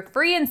Roofing for your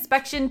free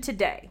inspection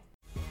today.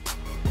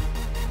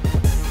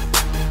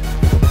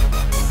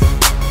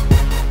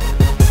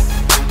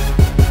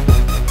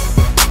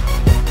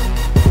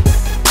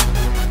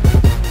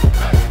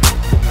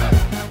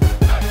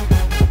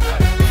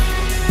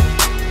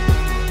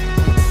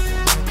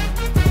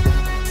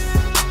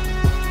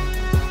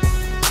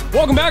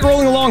 Welcome back.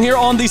 Rolling along here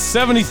on the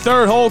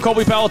 73rd hole.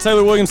 Colby Powell,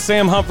 Taylor Williams,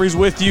 Sam Humphreys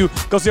with you.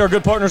 Go see our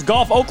good partners,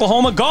 Golf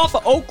Oklahoma,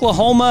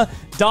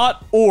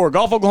 golfoklahoma.org.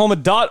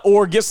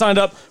 Golfoklahoma.org. Get signed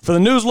up for the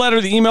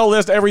newsletter, the email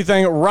list,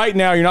 everything right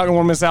now. You're not going to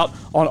want to miss out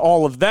on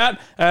all of that.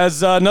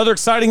 As another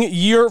exciting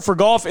year for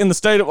golf in the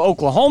state of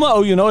Oklahoma.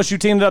 OU and OSU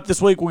teamed up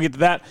this week. We'll get to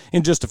that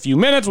in just a few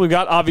minutes. We've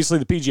got, obviously,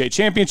 the PGA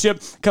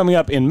Championship coming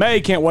up in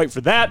May. Can't wait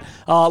for that.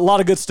 A lot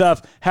of good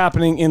stuff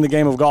happening in the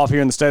game of golf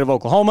here in the state of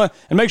Oklahoma.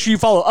 And make sure you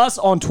follow us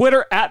on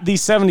Twitter at the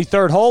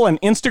 73rd hole and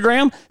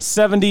Instagram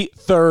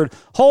 73rd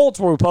hole. It's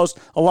where we post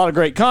a lot of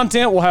great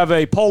content. We'll have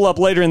a poll up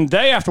later in the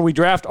day after we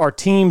draft our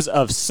teams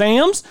of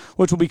Sams,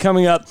 which will be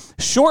coming up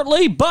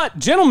shortly. But,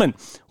 gentlemen,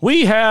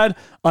 we had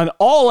an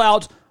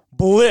all-out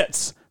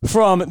blitz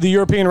from the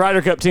European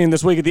Ryder Cup team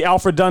this week at the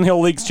Alfred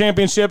Dunhill Leagues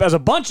Championship, as a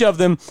bunch of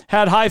them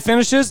had high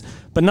finishes,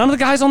 but none of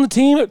the guys on the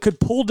team could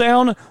pull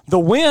down the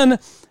win.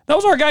 That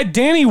was our guy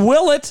Danny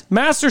Willett,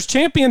 Masters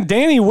champion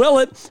Danny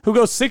Willett, who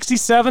goes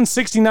 67,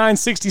 69,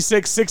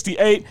 66,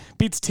 68,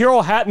 beats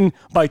Tyrrell Hatton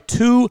by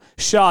 2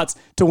 shots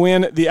to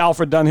win the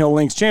Alfred Dunhill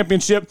Links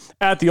Championship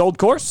at the Old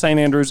Course, St.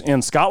 Andrews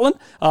in Scotland.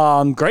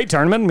 Great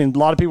tournament. I mean, a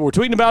lot of people were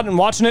tweeting about it and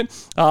watching it.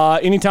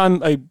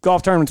 Anytime a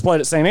golf tournament's played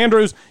at St.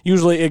 Andrews,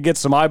 usually it gets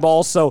some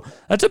eyeballs. So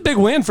that's a big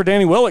win for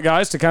Danny Willett,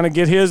 guys, to kind of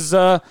get his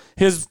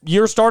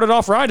year started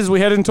off right as we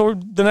head into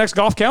the next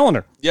golf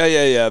calendar.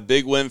 Yeah.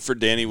 Big win for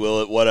Danny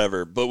Willett,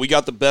 whatever. But we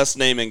got the best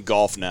name in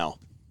golf now.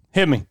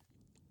 Hit me.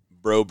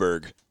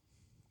 Broberg.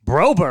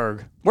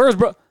 Where's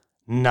Bro?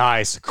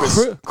 Nice.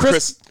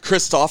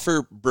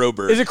 Christopher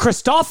Broberg. Is it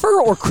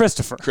Christopher or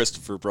Christopher?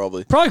 Christopher,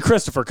 probably. Probably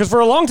Christopher, because for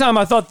a long time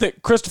I thought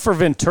that Christopher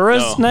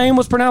Ventura's name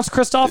was pronounced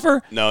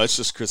Christopher. No, it's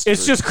just Christopher.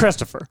 It's just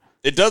Christopher.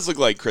 It does look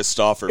like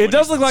Christopher. It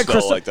does look like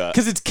Christopher. Like that.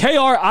 Because it's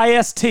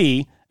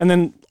Krist and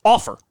then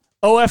offer.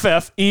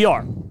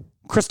 OFFER.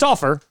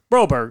 Christopher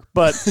Broberg,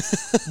 but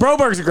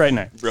Broberg's a great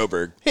name.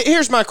 Broberg.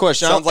 Here's my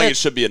question. Sounds like it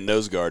should be a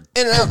nose guard.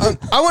 And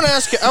I want to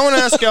ask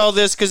you all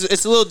this because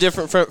it's a little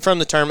different from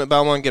the tournament, but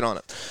I want to get on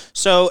it.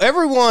 So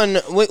everyone,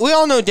 we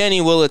all know Danny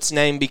Willett's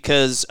name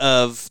because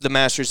of the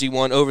Masters he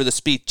won over the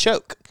Spieth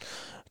choke.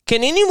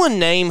 Can anyone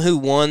name who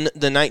won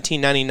the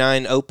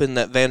 1999 Open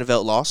that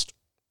Vanderbilt lost?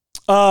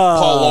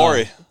 Paul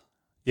Lawrie.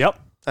 Yep.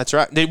 That's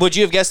right. Would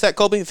you have guessed that,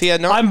 Colby, if he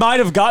had known? I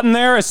might have gotten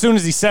there as soon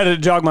as he said it.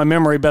 It jogged my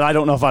memory, but I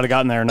don't know if I'd have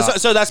gotten there or not.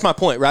 So that's my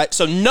point, right?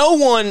 So no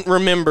one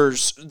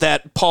remembers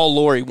that Paul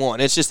Lawrie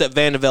won. It's just that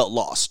Vanderbilt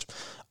lost.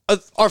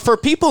 Or for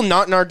people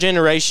not in our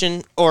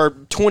generation or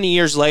 20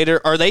 years later,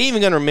 are they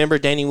even going to remember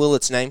Danny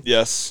Willett's name?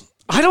 Yes.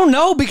 I don't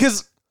know,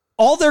 because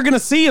all they're going to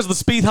see is the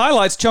Spieth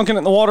highlights chunking it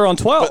in the water on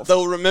 12. But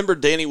they'll remember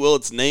Danny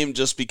Willett's name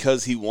just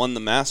because he won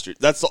the Masters.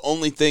 That's the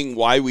only thing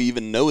why we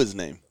even know his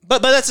name.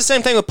 But that's the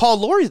same thing with Paul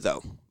Lawrie,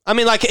 though. I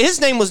mean, like,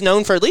 his name was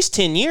known for at least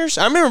 10 years.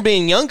 I remember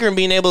being younger and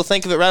being able to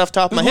think of it right off the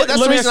top of my head.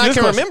 That's the reason I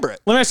can remember it.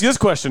 Let me ask you this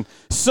question.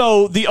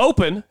 So the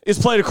Open is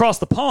played across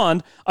the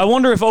pond. I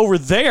wonder if over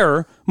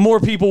there more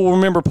people will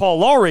remember Paul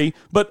Lawrie,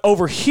 but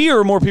over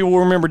here more people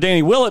will remember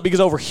Danny Willett, because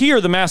over here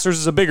the Masters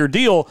is a bigger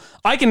deal.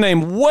 I can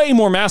name way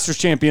more Masters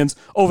champions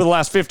over the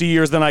last 50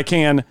 years than I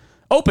can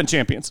Open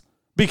champions,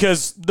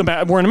 because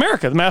we're in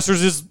America. The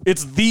Masters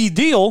it's the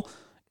deal.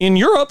 In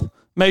Europe,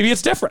 maybe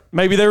it's different.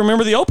 Maybe they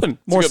remember the Open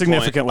more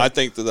significantly. I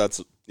think that's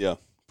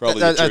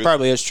probably that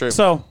probably is true.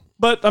 So,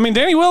 but I mean,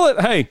 Danny Willett,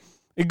 hey,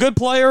 a good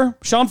player,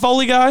 Sean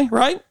Foley guy,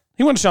 right?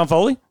 He went to Sean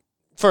Foley.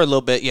 For a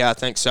little bit, yeah, I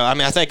think so. I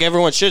mean, I think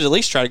everyone should at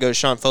least try to go to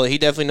Sean Foley. He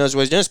definitely knows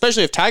what he's doing,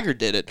 especially if Tiger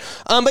did it.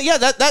 But yeah,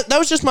 that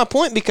was just my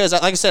point, because,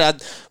 like I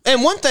said,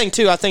 and one thing,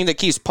 too, I think that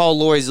keeps Paul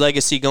Lawrie's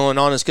legacy going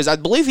on is because I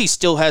believe he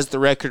still has the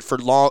record for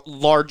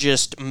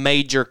largest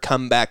major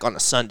comeback on a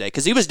Sunday,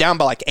 because he was down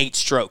by like 8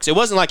 strokes. It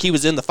wasn't like he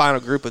was in the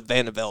final group with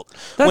Vanderbilt.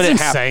 That's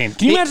insane.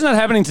 Can you imagine that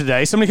happening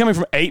today? Somebody coming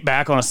from 8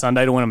 back on a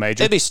Sunday to win a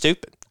major? It'd be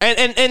stupid.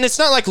 And it's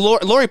not like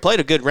Lawrie played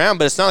a good round,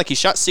 but it's not like he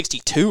shot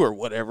 62 or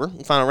whatever in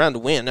the final round to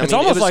win. It's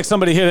almost like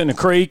somebody hit it in a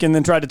creek and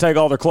then tried to take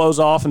all their clothes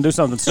off and do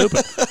something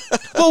stupid.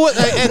 Well,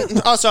 and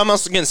also I'm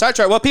also getting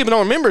sidetracked. What people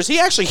don't remember is he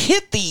actually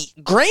hit the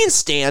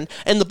grandstand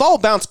and the ball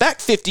bounced back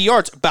 50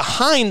 yards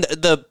behind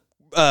the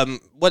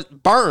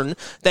burn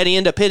that he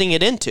ended up hitting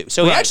it into.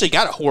 So he actually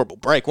got a horrible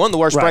break, one of the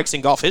worst breaks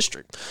in golf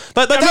history.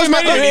 But that was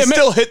my point. He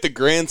still hit the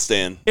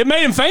grandstand. It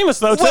made him famous,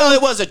 though, too. Well,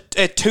 it was a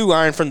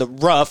 2-iron from the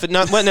rough. It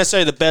wasn't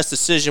necessarily the best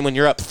decision when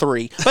you're up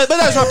 3. But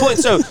that was my point.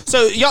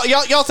 So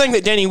y'all think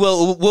that Danny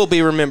will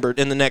be remembered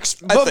in the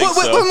next... I think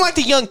so. Like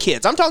the young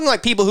kids. I'm talking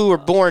like people who were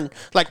born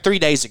like 3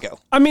 days ago.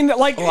 I mean,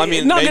 like... Well,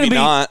 maybe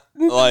not.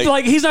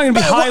 Like he's not going to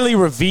be highly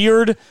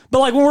revered, but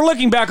like when we're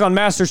looking back on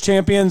Masters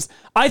champions,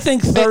 I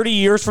think 30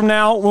 years from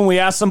now, when we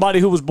ask somebody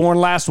who was born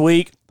last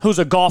week, who's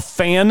a golf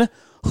fan,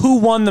 who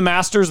won the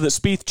Masters that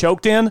Spieth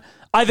choked in,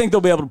 I think they'll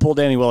be able to pull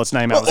Danny Willett's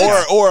name out.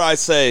 Or I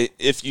say,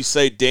 if you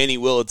say Danny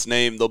Willett's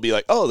name, they'll be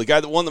like, oh, the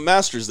guy that won the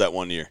Masters that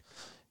one year.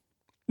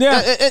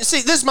 Yeah.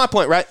 See, this is my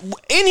point, right?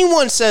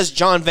 Anyone says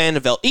John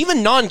Vanderbilt,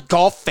 even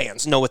non-golf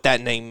fans know what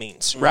that name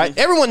means, right?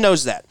 Everyone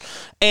knows that.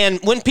 And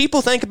when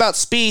people think about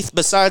Spieth,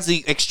 besides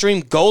the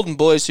extreme golden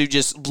boys who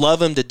just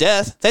love him to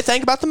death, they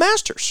think about the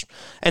Masters.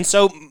 And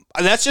so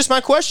that's just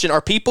my question.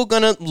 Are people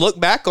going to look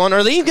back on,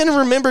 are they going to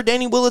remember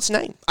Danny Willett's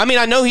name? I mean,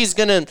 I know he's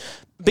going to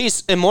be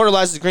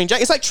immortalized as Green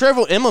Jacket. It's like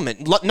Trevor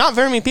Immelman. Not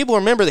very many people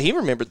remember that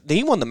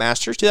he won the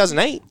Masters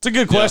 2008. It's a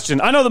good question.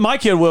 Yeah. I know that my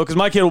kid will, because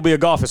my kid will be a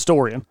golf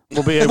historian.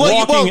 Will be a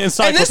walking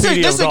encyclopedia. And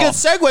this is a good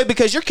segue,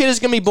 because your kid is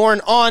going to be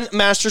born on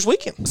Masters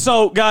weekend.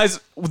 So,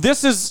 guys,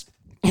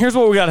 here's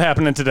what we got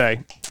happening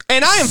today.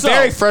 And I am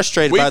very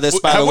frustrated by this,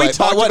 by the way. Have we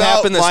talked what about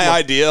happened this my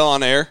morning. idea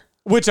on air?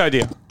 Which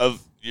idea?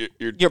 Of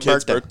your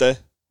kid's birthday?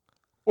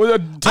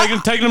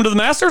 Taking them to the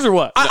Masters or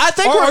what? I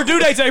think our due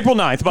date's April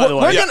 9th, by the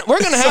way.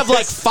 We're gonna have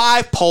like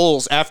 5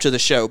 polls after the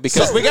show,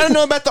 because we got to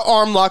know about the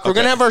arm lock. We're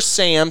gonna have our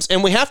Sams,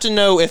 and we have to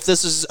know if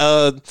this is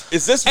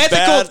this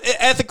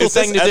ethical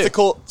thing to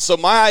do. So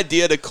my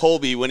idea to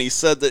Colby, when he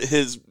said that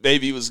his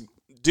baby was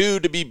due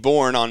to be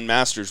born on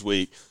Masters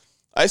Week,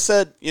 I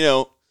said,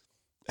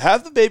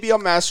 have the baby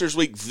on Masters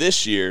Week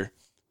this year,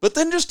 but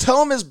then just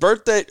tell him his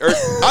birthday. Or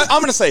I'm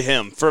gonna say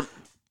him for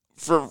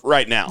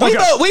right now.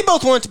 We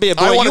both want it to be a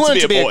boy. I want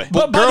it to be a boy.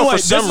 But by the way,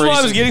 this is what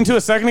I was getting to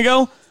a second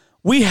ago.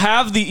 We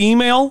have the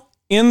email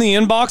in the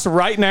inbox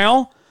right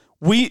now.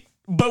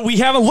 But we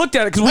haven't looked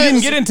at it because we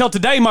didn't get it until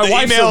today. My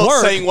wife's at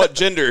work. Saying what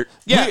gender.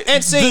 Yeah,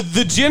 and see,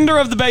 the gender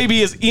of the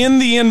baby is in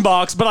the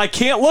inbox, but I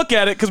can't look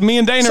at it because me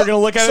and Dana are going to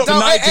look at it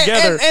tonight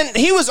together. And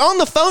he was on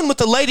the phone with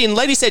the lady, and the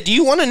lady said, "Do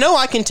you want to know?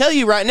 I can tell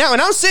you right now."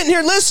 And I'm sitting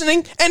here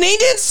listening, and he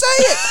didn't say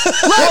it.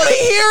 Let me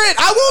hear it.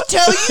 I won't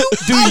tell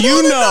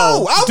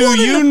you.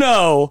 Do you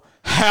know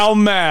how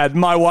mad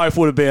my wife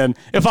would have been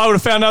if I would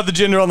have found out the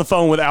gender on the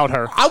phone without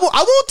her? I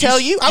won't tell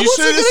you. I wasn't going to tell you. You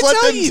should have just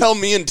let them tell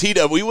me and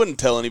Tita. We wouldn't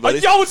tell anybody.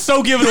 Y'all would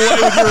so give it away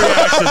with your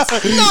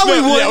reactions. No,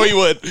 we wouldn't. Yeah, we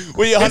would.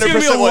 We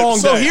 100% would.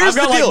 So here's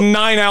the deal. I've got like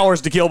 9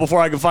 hours to kill before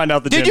I can find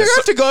out the gender. Dude, you're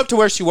going to have to go up to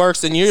where she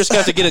works, and you just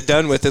got to get it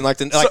done with,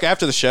 like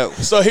after the show.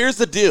 So here's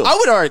the deal. I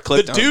would already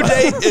click the due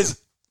date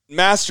is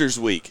Masters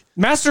week.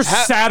 Masters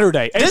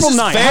Saturday, This April is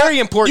 9th. very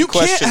important You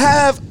question. can't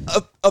have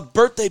a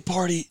birthday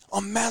party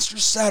on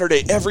Masters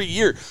Saturday every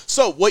year.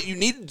 So what you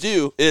need to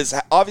do is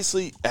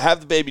obviously have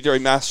the baby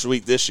during Masters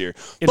week this year.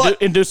 But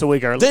Induce a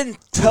week early. then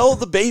tell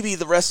the baby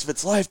the rest of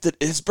its life that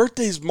his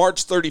birthday is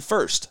March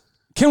 31st.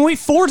 Can we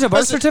forge a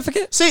birth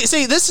certificate?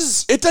 See, this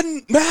is... It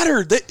doesn't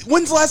matter.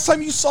 When's the last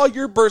time you saw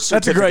your birth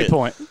certificate? That's a great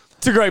point.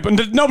 It's a great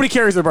point. Nobody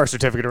carries their birth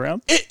certificate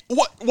around.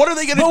 What are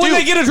they going to do? But when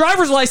they get a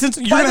driver's license,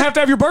 you're going to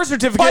have your birth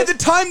certificate. By the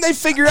time they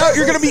figure out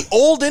you're going to be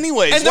old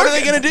anyways, And what are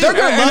they going to do? They're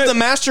going to love the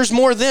Masters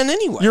more than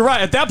anyway. You're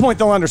right. At that point,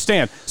 they'll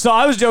understand. So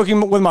I was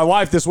joking with my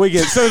wife this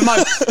weekend. So it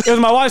was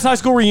my wife's high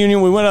school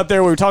reunion. We went up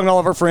there. We were talking to all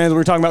of our friends. We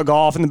were talking about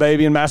golf and the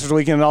baby and Masters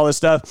weekend and all this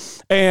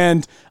stuff.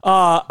 And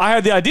I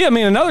had the idea,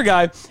 me and another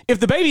guy, if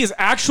the baby is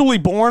actually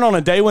born on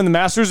a day when the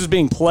Masters is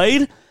being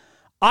played,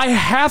 I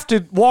have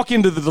to walk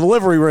into the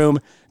delivery room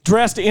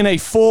dressed in a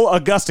full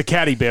Augusta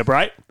caddy bib,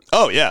 right?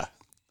 Oh, yeah.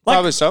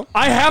 Probably so.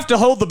 I have to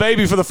hold the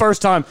baby for the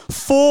first time.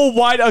 Full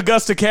white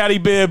Augusta caddy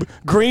bib,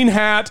 green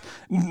hat,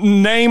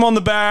 name on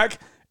the back.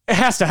 It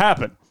has to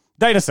happen.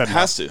 Dana said no.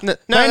 Has to.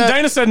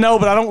 Dana said no,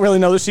 but I don't really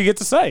know that she gets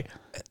to say.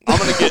 I'm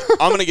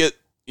gonna get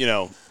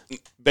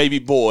baby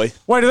boy.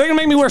 Wait, are they gonna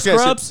make me wear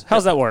scrubs?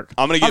 How's that work?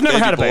 I'm gonna get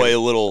baby boy a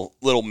little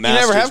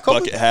never have Masters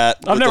bucket hat.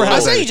 I've never had I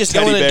a say you just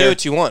go in and do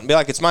what you want. Be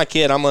like, it's my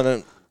kid. I'm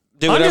going to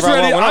do whatever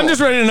I want. I'm just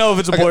ready to know if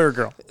it's a boy or a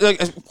girl. Click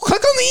on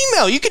the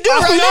email. You can do it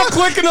I'm right now. not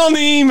clicking on the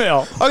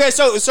email. Okay,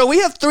 so we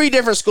have three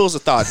different schools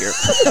of thought here.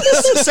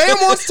 Sam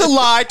wants to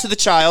lie to the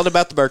child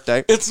about the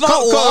birthday. It's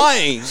not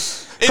lying.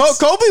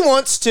 Colby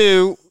wants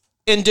to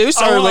induce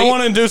early. I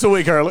want to induce a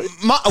week early.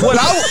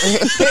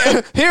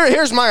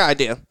 Here's my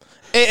idea,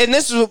 and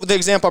this is the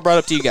example I brought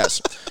up to you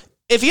guys.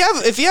 If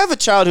you have a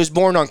child who's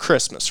born on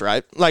Christmas,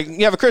 right? Like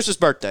you have a Christmas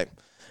birthday.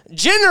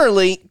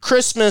 Generally,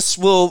 Christmas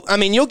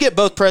you'll get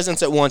both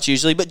presents at once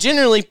usually, but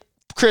generally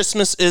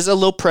Christmas is a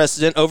little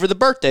precedent over the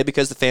birthday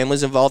because the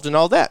family's involved in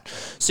all that.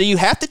 So you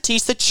have to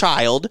teach the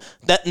child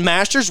that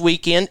Masters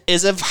weekend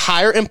is of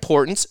higher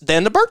importance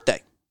than the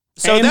birthday.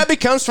 So that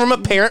becomes from a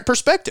parent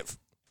perspective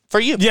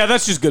for you. Yeah,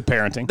 that's just good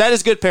parenting. That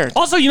is good parenting.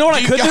 Also, you know what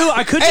I could do?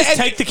 I could just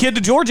take the kid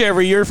to Georgia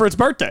every year for its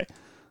birthday.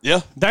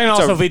 Yeah. Dana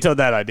also vetoed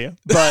that idea.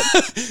 But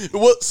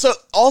well, so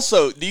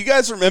also, do you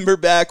guys remember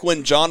back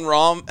when John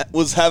Rahm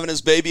was having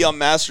his baby on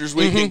Masters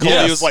Week and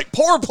Colby was like,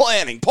 poor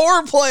planning.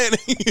 For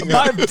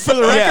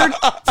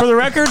the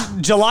record,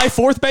 July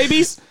 4th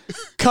babies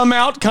come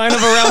out kind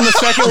of around the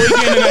second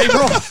weekend in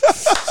April.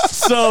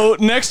 So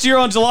next year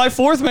on July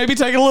 4th, maybe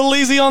take it a little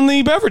easy on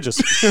the beverages.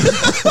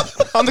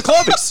 On the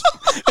clubbies.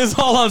 Is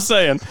all I'm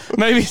saying.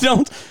 Maybe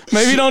don't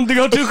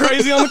go too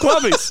crazy on the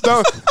clubbies.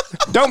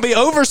 Don't be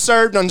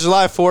overserved on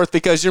July 4th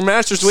because your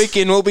Masters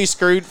weekend will be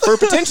screwed for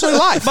potentially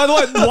life. By the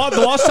way, the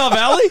Washita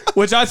Valley,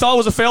 which I thought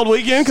was a failed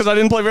weekend because I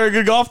didn't play very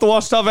good golf, the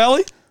Washita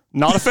Valley,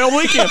 not a failed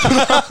weekend.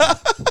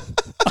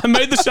 I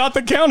made the shot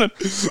that counted.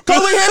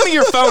 Colby, hand me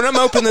your phone. I'm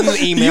opening the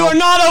email. You are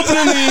not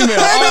opening the email.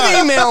 Hand me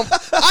the email.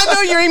 I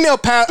know your email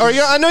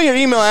I know your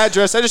email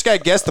address. I just got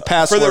to guess the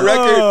password. For the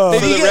record,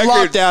 if you get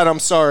locked out, I'm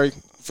sorry.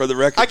 For the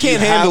record, I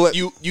can't handle it.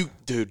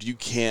 Dude, you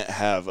can't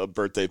have a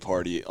birthday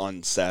party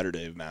on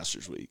Saturday of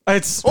Masters Week.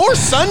 Or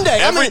Sunday.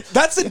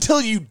 That's until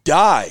you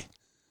die.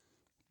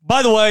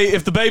 By the way,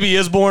 if the baby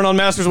is born on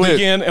Masters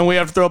weekend and we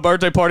have to throw a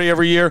birthday party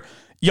every year,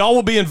 y'all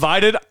will be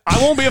invited.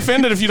 I won't be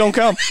offended if you don't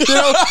come.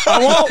 I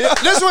won't.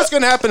 This is what's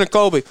going to happen to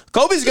Colby.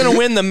 Colby's going to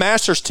win the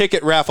Masters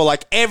ticket raffle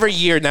like every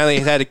year now that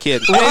he's had a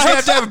kid. He's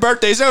going to have a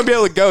birthday. He's not going to be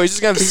able to go. He's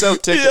just going to sell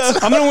tickets. Yeah.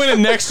 I'm going to win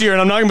it next year,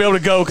 and I'm not going to be able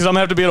to go because I'm going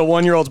to have to be at a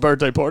 1-year-old's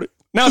birthday party.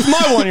 Now, it's my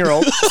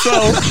 1-year-old,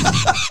 so...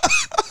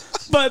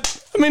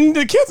 But, I mean,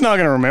 the kid's not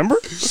going to remember.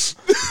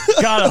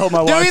 God, I hope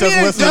my wife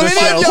doesn't listen to this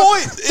show.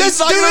 He's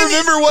not going to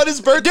remember what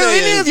his birthday is.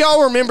 Do any of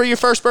y'all remember your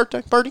first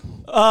birthday party?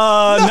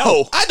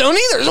 No. I don't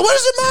either. So what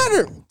does it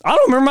matter? I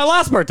don't remember my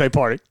last birthday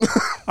party.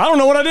 I don't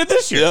know what I did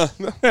this year.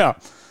 Yeah.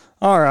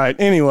 All right.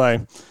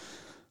 Anyway.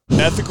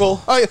 Ethical?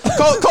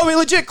 Colby,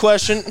 legit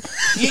question.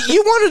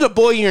 You wanted a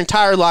boy your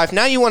entire life.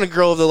 Now you want a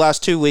girl over the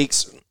last 2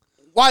 weeks.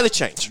 Why the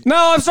change? No,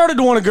 I've started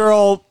to want a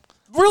girl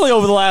really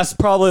over the last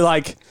probably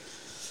like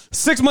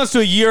 6 months to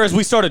a year as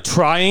we started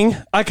trying.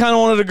 I kind of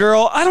wanted a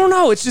girl. I don't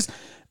know. It's just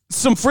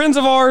some friends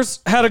of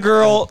ours had a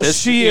girl.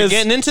 You're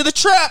getting into the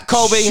trap,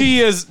 Colby. She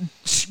is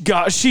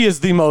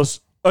the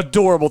most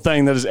adorable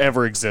thing that has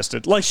ever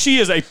existed. Like, she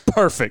is a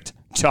perfect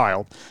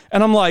child.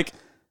 And I'm like,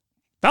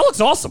 that looks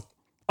awesome.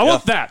 I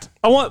want that.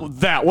 I want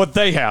that, what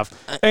they have.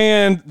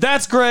 And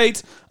that's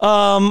great.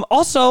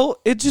 Also,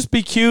 it'd just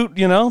be cute,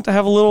 to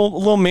have a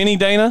little mini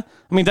Dana.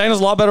 I mean, Dana's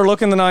a lot better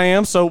looking than I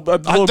am, so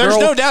there's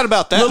no doubt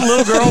about that.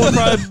 Little girl would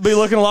probably be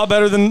looking a lot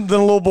better than a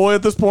little boy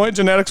at this point,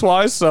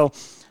 genetics-wise. So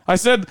I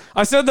said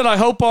that I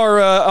hope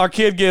our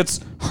kid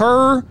gets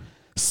her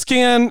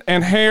skin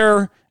and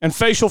hair and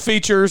facial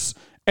features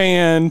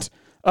and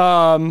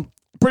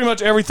pretty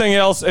much everything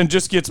else and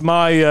just gets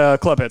my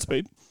club head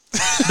speed.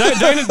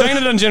 Dana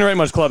doesn't generate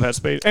much club head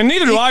speed, and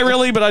neither do I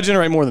really, but I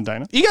generate more than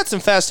Dana. You got some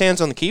fast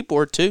hands on the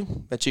keyboard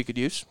too that you could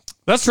use.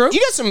 That's true. You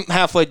got some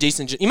halfway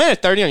decent. You made a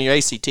 30 on your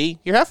ACT.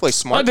 You're halfway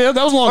smart. I did.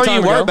 That was a long time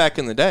ago. Or you were back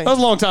in the day. That was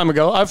a long time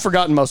ago. I've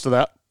forgotten most of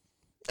that.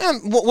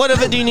 What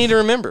of it do you need to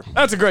remember?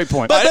 That's a great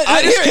point. But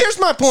here's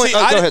my point. See,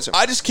 go ahead, sir.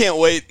 I just can't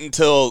wait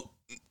until,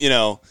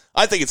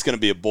 I think it's going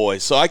to be a boy.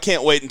 So I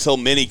can't wait until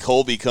mini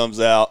Colby comes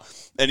out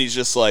and he's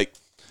just like,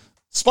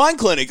 Spine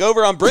Clinic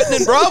over on Britton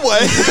and Broadway.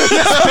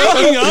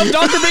 Speaking of,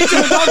 Dr. Beecham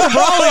and Dr.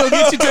 Brawley will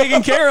get you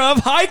taken care of.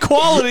 High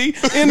quality,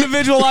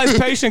 individualized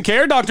patient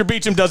care. Dr.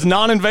 Beecham does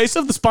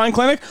non-invasive. The Spine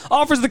Clinic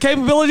offers the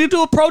capability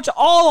to approach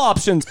all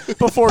options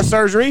before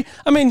surgery.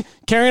 I mean,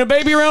 carrying a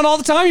baby around all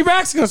the time, your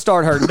back's going to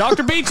start hurting.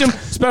 Dr. Beecham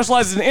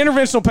specializes in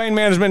interventional pain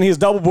management. He is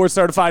double board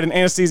certified in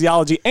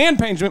anesthesiology and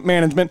pain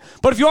management.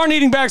 But if you are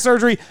needing back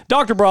surgery,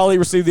 Dr. Brawley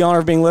received the honor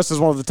of being listed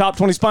as one of the top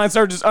 20 spine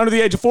surgeons under the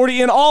age of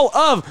 40 in all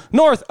of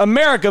North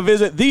America.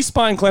 Visit the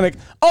Spine Clinic,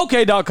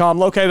 OK.com,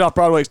 located off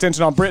Broadway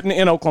Extension on Britton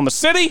in Oklahoma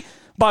City.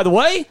 By the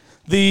way,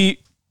 the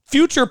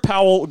future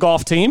Powell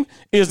golf team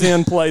is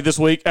in play this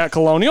week at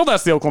Colonial.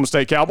 That's the Oklahoma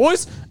State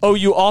Cowboys.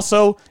 OU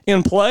also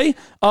in play.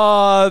 They,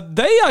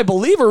 I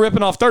believe, are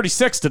ripping off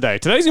 36 today.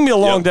 Today's going to be a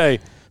long day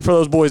for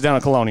those boys down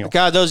at Colonial.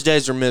 God, those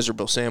days are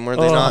miserable, Sam,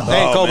 weren't they not?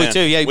 And Colby,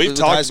 too. Yeah, we've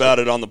talked about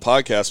it on the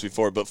podcast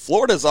before, but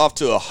Florida's off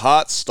to a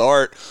hot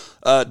start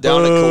down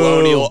at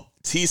Colonial.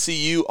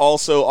 TCU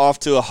also off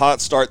to a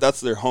hot start. That's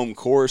their home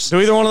course.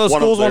 Do either one of those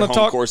schools want to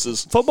talk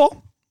courses.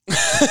 Football?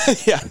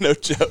 Yeah, no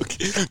joke.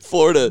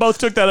 Florida. Both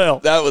took that L.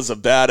 That was a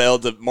bad L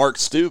to Mark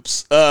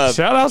Stoops.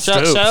 Shout out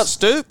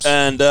Stoops.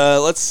 And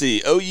let's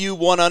see. OU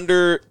 1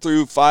 under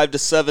through 5 to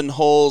 7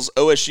 holes.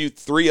 OSU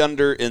 3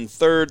 under in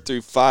third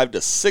through 5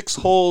 to 6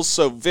 holes.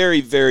 So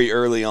very, very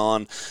early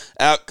on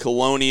at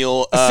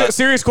Colonial.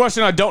 Serious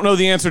question I don't know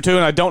the answer to,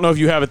 and I don't know if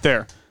you have it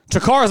there.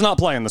 Chikara's not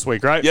playing this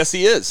week, right? Yes,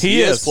 he is.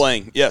 He is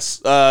playing.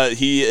 Yes.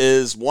 He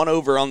is 1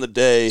 over on the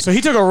day. So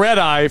he took a red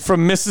eye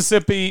from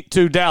Mississippi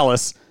to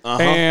Dallas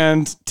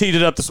and teed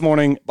it up this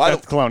morning at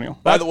the Colonial.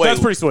 By the way, that's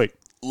pretty sweet.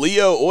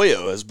 Leo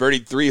Oyo has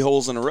birdied 3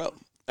 holes in a row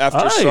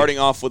after starting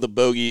off with a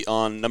bogey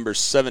on number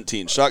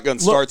 17. Shotgun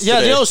starts today.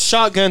 Yeah, the old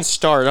shotgun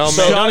start. Oh,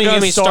 man. Don't even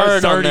get me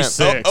started on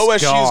that.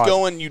 OSU's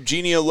going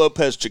Eugenio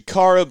Lopez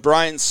Chikara.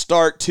 Bryant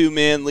Start,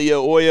 2-man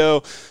Leo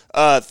Oyo.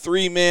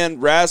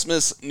 3-man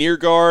Rasmus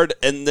Neergaard,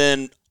 and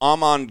then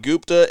Aman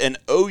Gupta, and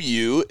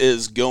OU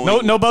is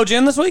going... No Bo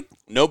Jin this week?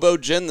 No Bo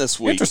Jin this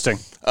week. Interesting.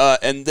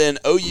 And then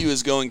OU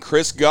is going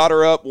Chris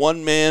Gotterup,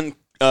 1-man,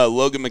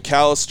 Logan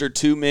McAllister,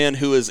 2-man,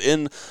 who is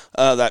in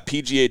that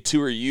PGA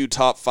Tour U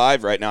top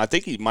 5 right now. I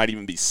think he might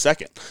even be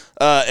second.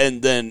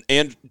 And then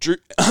Andrew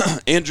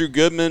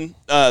Goodman,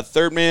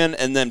 3rd man,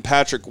 and then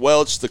Patrick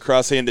Welch, the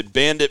cross-handed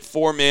bandit,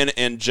 4-man,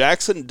 and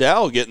Jackson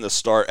Dow getting the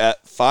start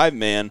at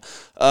 5-man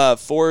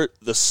for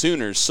the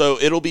Sooners. So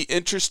it'll be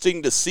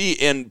interesting to see.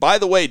 And by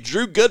the way,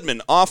 Drew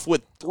Goodman off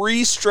with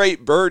 3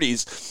 straight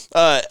birdies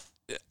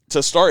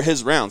to start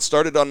his round.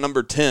 Started on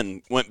number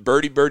 10, went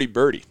birdie, birdie,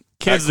 birdie.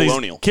 Kids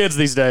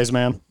these days,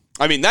 man.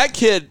 I mean, that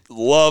kid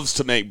loves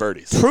to make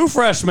birdies. True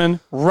freshman,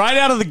 right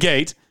out of the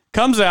gate,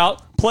 comes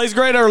out, plays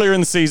great earlier in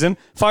the season,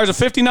 fires a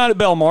 59 at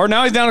Belmar.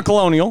 Now he's down at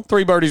Colonial,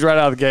 3 birdies right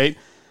out of the gate.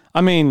 I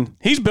mean,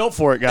 he's built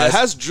for it, guys. It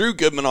has Drew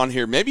Goodman on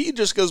here. Maybe he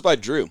just goes by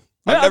Drew.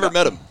 I've never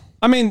met him.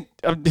 I mean,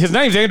 his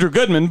name's Andrew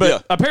Goodman,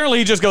 but apparently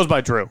he just goes by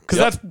Drew, because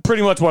that's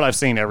pretty much what I've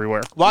seen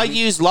everywhere. Why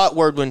use lot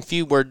word when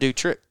few word do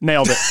trick?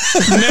 Nailed it.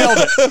 Nailed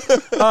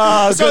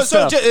it.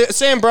 So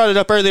Sam brought it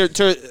up earlier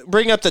to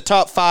bring up the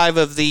top 5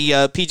 of the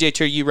PGA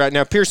Tour U right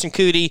now. Pearson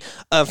Coody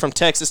from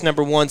Texas,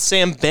 number 1.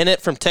 Sam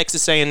Bennett from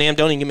Texas A&M.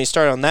 Don't even get me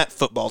started on that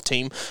football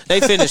team. They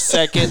finished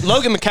second.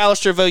 Logan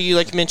McAllister of OU,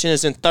 like you mentioned,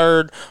 is in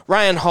 3rd.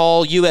 Ryan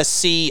Hall,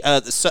 USC.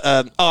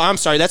 I'm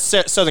sorry, that's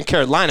Southern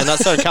Carolina, not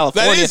Southern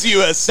California. That is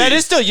USC. That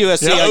is still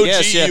USC, I guess.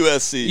 Yeah.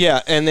 USC.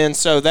 Yeah, and then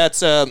so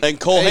that's and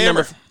Cole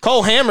Hammer.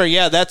 Cole Hammer,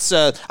 yeah, that's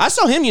I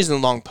saw him using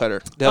the long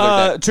putter the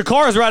other day.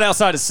 Chikara's right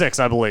outside of 6,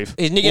 I believe.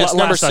 Yes,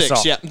 number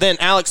 6. Yeah. Then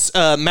Alex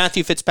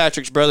Matthew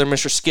Fitzpatrick's brother,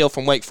 Mr. Skill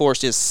from Wake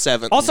Forest, is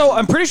 7th. Also,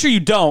 I'm pretty sure you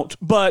don't,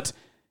 but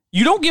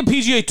you don't get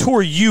PGA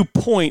Tour U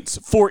points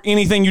for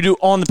anything you do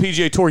on the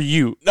PGA Tour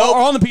U. No,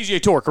 or on the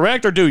PGA Tour,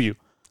 correct? Or do you?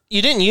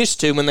 You didn't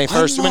used to when it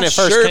first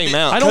came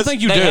out. I don't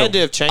think you do. They had to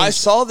have changed. I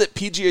saw that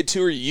PGA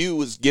Tour U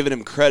was giving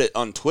him credit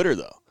on Twitter,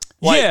 though.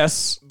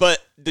 Yes, but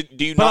do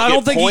you not? But I don't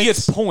get think points? he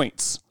gets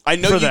points. I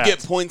know you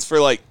get points for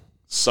like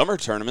summer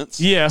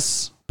tournaments.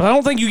 Yes, but I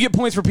don't think you get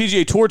points for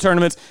PGA Tour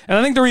tournaments. And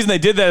I think the reason they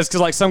did that is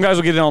because like some guys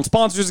will get in on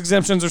sponsors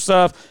exemptions or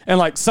stuff, and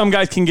like some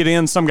guys can get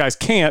in, some guys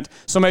can't.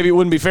 So maybe it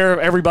wouldn't be fair if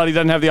everybody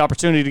doesn't have the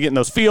opportunity to get in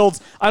those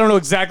fields. I don't know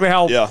exactly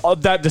how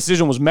that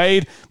decision was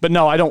made, but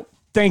no, I don't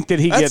think that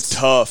That's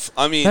tough.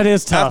 I mean, that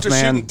is tough, after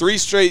shooting 3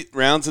 straight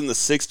rounds in the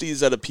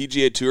 60s at a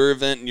PGA Tour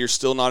event, and you're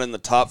still not in the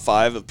top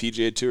 5 of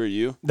PGA Tour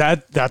U.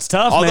 That's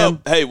tough, Although,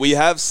 man. hey, we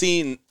have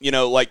seen,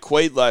 like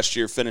Quaid last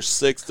year finished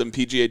 6th in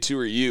PGA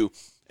Tour U,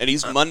 and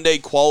he's Monday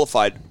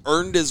qualified,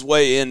 earned his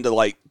way into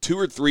like 2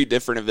 or 3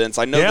 different events.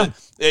 I know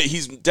that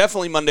he's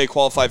definitely Monday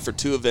qualified for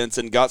 2 events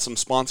and got some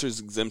sponsors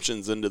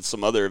exemptions into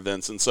some other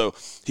events. And so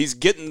he's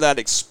getting that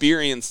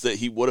experience that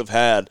he would have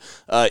had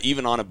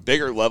even on a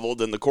bigger level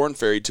than the Korn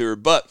Ferry Tour.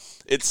 But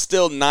it's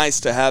still nice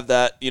to have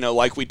that,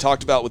 like we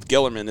talked about with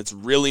Gellerman, it's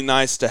really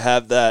nice to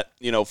have that,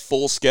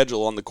 full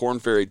schedule on the Korn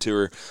Ferry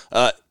Tour.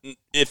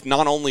 If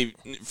not only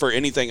for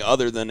anything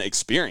other than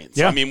experience.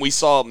 Yeah. I mean, we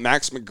saw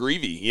Max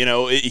McGreevy,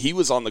 he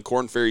was on the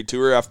Korn Ferry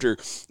Tour after,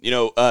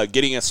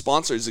 getting a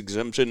sponsor's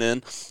exemption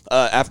in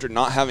after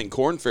not having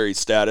Korn Ferry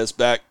status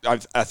back,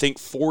 I think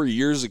 4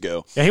 years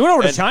ago. Yeah, he went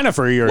over to China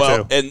for a year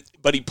or two.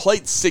 But he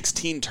played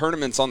 16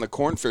 tournaments on the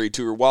Korn Ferry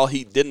Tour. While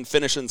he didn't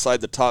finish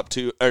inside the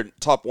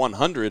top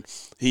 100,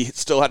 he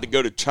still had to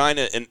go to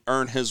China and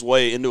earn his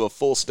way into a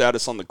full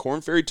status on the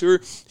Korn Ferry Tour.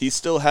 He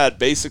still had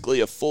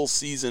basically a full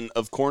season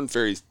of Korn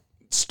Ferry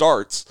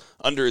starts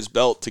under his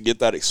belt to get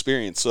that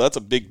experience. So that's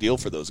a big deal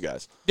for those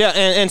guys. Yeah,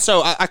 and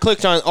so I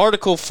clicked on an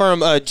article from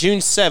June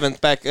 7th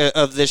back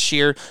of this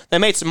year. They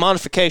made some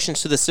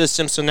modifications to the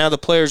system, so now the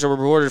players are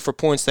rewarded for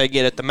points they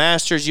get at the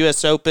Masters,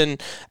 U.S. Open,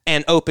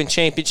 and Open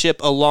Championship,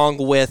 along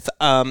with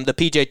the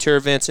PGA Tour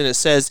events. And it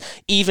says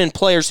even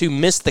players who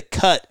missed the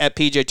cut at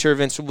PGA Tour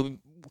events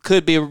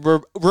could be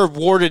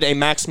rewarded a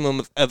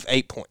maximum of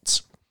 8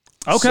 points.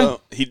 Okay.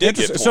 So he did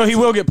get points. So he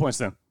will get points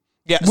then.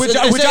 Yeah, which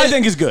I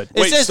think is good.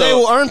 It says they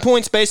will earn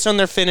points based on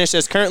their finish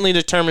as currently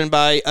determined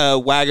by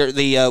Wagger,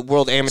 the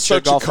World Amateur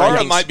Golf Chikara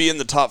Rankings. might be in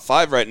the top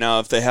 5 right now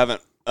if they haven't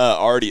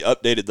already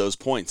updated those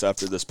points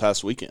after this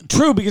past weekend.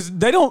 True, because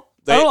I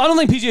don't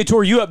think PGA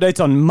Tour U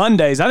updates on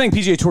Mondays. I think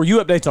PGA Tour U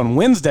updates on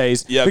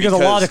Wednesdays because a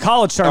lot of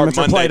college tournaments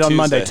are played on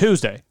Monday,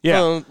 Tuesday. Yeah.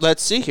 Well,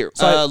 let's see here.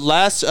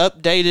 Last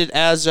updated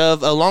as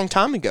of a long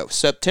time ago,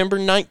 September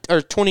 9th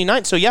or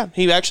 29th. So, yeah,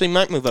 he actually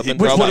might move up. Which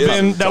would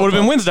have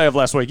been Wednesday of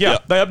last week. Yeah,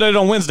 they updated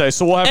on Wednesday,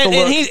 so we'll have to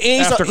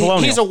look after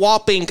Colonial. He's a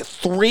whopping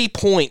 3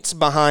 points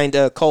behind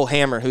Cole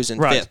Hammer, who's in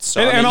 5th.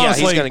 So,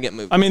 honestly, he's going to get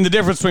moved. I mean, the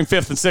difference between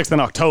 5th and 6th in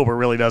October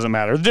really doesn't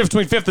matter. The difference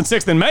between 5th and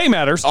 6th in May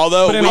matters.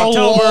 Although but in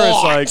October,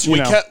 it's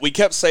like, we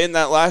kept saying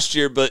that last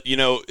year, but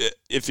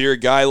if you're a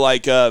guy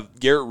like Garrett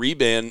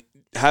Reban,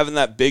 having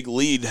that big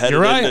lead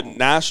headed into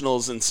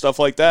nationals and stuff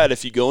like that,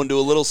 if you go into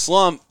a little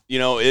slump,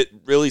 it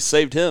really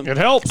saved him. It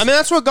helps. I mean,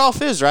 that's what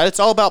golf is, right? It's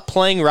all about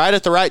playing right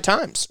at the right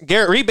times.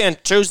 Garrett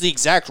Reban chose the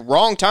exact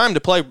wrong time to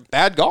play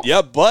bad golf.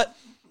 Yeah, but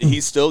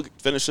he's still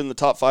finished in the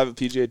top 5 of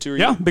PGA Tour.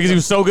 Yeah, because he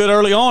was so good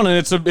early on, and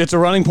it's a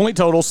running point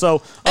total.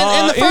 So,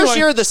 in the first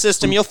year of the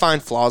system, you'll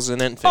find flaws in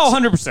it.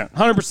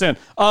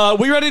 100%.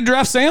 We ready to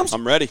draft Sams?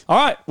 I'm ready.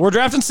 All right, we're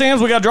drafting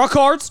Sams. We got to draw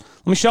cards.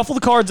 Let me shuffle the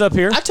cards up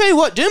here. I tell you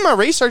what, doing my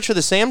research for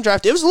the Sam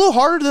draft, it was a little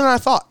harder than I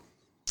thought.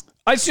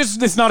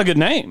 It's not a good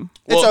name.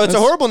 It's a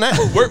horrible name.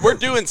 We're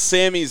doing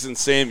Sammys and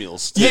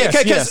Samuels. Yeah,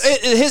 because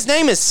his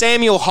name is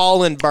Samuel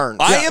Holland Burns.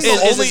 I am the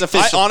only.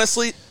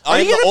 Honestly, are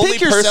you going to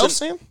pick yourself,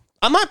 Sam?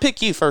 I might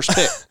pick you first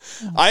pick.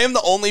 I am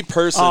the only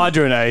person. I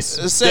drew an ace.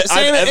 Sam,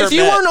 if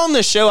you weren't on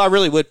this show, I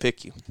really would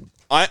pick you.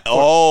 I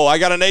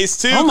got an ace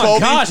too. Oh my Colby.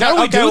 gosh! How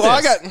do we do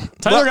this?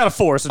 Taylor got a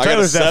 4, so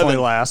Taylor's definitely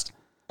last.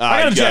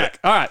 I got a jack.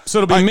 All right,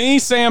 so it'll be me,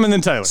 Sam, and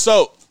then Taylor.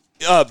 So,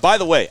 by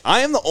the way, I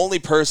am the only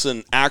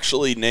person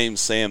actually named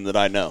Sam that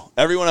I know.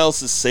 Everyone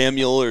else is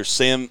Samuel or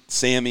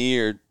Sammy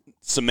or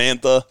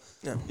Samantha.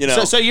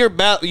 Yeah. So your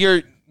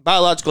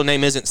biological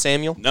name isn't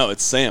Samuel? No,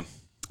 it's Sam.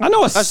 I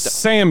know a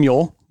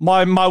Samuel.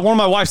 One of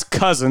my wife's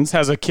cousins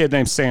has a kid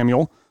named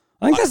Samuel.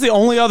 I think that's the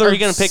only other. Are you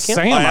going to pick him?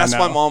 Sam I asked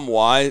my mom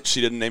why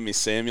she didn't name me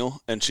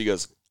Samuel, and she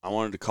goes, "I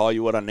wanted to call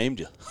you what I named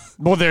you."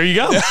 Well, there you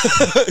go.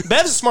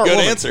 That's a smart Good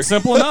woman. answer.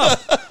 Simple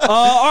enough.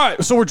 All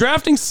right, so we're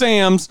drafting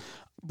Sams.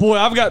 Boy,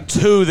 I've got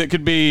 2 that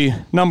could be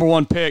number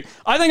 1 pick.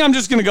 I think I'm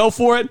just going to go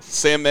for it.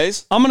 Sam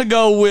Mays? I'm going to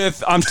go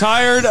with, I'm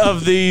tired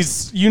of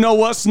these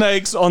you-know-what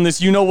snakes on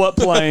this you-know-what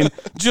plane.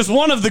 Just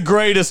one of the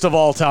greatest of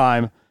all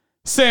time,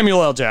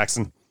 Samuel L.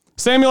 Jackson.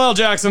 Samuel L.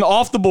 Jackson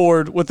off the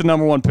board with the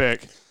number 1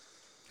 pick.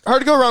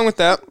 Hard to go wrong with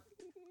that.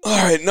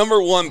 All right,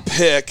 number 1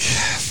 pick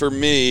for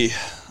me.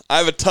 I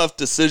have a tough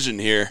decision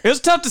here. It's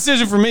a tough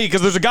decision for me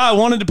because there's a guy I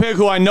wanted to pick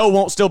who I know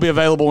won't still be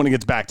available when he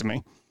gets back to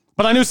me.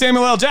 But I knew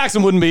Samuel L.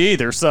 Jackson wouldn't be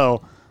either,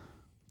 so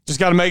just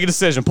got to make a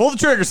decision. Pull the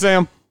trigger,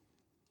 Sam.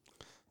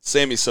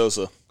 Sammy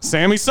Sosa.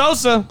 Sammy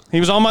Sosa. He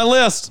was on my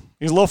list.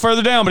 He's a little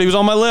further down, but he was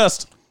on my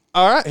list.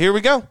 All right, here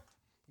we go.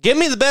 Give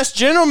me the best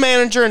general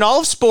manager in all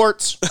of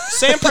sports,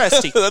 Sam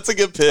Presti. That's a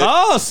good pick.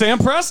 Oh, Sam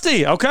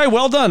Presti. Okay,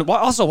 well done.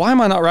 Also, why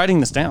am I not writing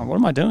this down? What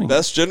am I doing?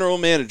 Best general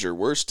manager,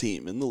 worst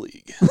team in the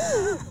league.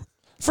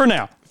 For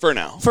now.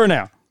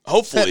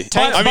 Hopefully.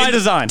 By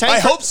design. I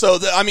hope so.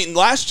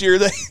 Last year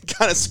they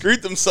kind of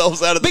screwed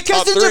themselves out of the top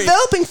 3. Because they're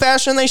developing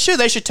faster than they should.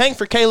 They should tank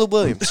for Caleb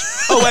Williams.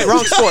 Oh, wait,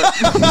 wrong sport.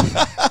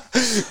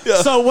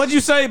 Yeah. So what'd you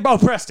say? Oh,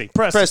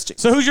 Presti.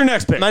 So who's your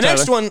next pick, My Tyler?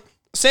 next one,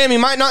 Sam, you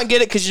might not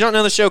get it because you don't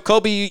know the show.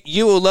 Colby,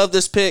 you will love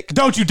this pick.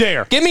 Don't you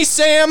dare. Give me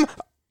Sam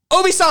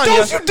Obisanya.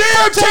 Don't you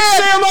dare take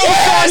Sam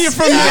Obisanya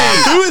from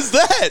me. Who is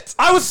that?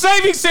 I was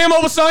saving Sam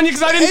Obisanya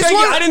because I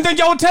didn't think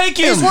y'all would take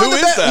him. He's one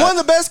of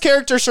the best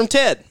characters from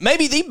Ted.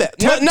 Maybe the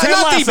best.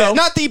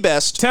 Not the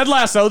best. Ted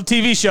Lasso, the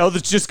TV show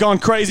that's just gone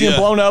crazy and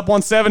blown up,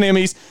 won 7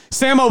 Emmys.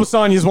 Sam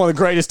Obisanya is one of the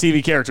greatest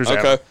TV characters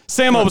ever.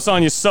 Sam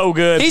Obisanya is so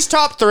good. He's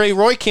top 3.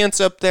 Roy Kent's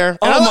up there.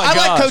 And I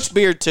like Coach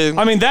Beard, too.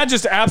 I mean, that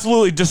just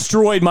absolutely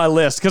destroyed my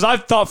list because I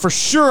thought for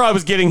sure I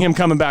was getting him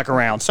coming back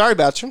around. Sorry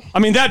about you. I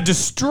mean, that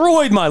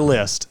destroyed my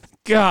list.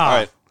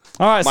 God.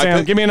 All right,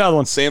 Sam, give me another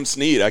one. Sam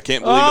Snead. I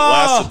can't believe it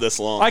lasted this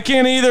long. I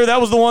can't either.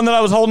 That was the one that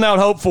I was holding out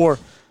hope for.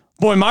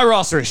 Boy, my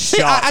roster is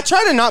shot. I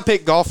try to not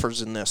pick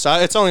golfers in this.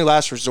 It's only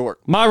last resort.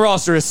 My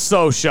roster is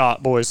so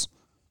shot, boys.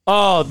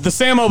 Oh, the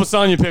Sam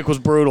Obisanya pick was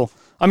brutal.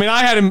 I mean,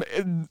 I had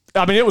him.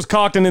 I mean, it was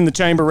cocked and in the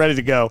chamber, ready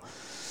to go.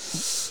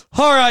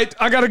 All right,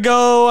 I got to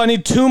go. I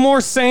need 2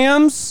 more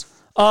Sams.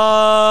 You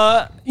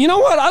know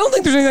what? I don't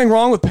think there's anything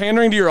wrong with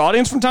pandering to your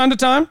audience from time to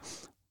time.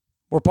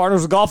 We're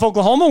partners with Golf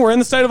Oklahoma. We're in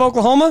the state of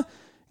Oklahoma.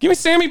 Give me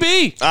Sammy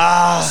B.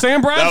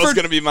 Sam Bradford. That was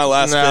going to be my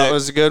last pick. That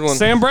was a good one.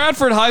 Sam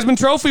Bradford, Heisman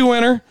Trophy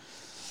winner.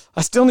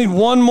 I still need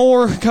one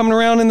more coming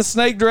around in the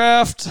snake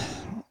draft.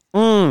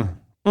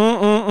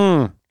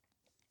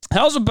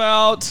 How's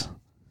about,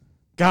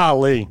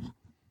 golly,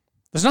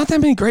 there's not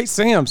that many great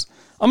Sams.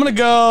 I'm going to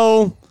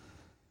go,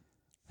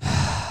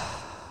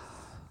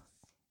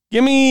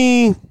 give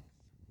me,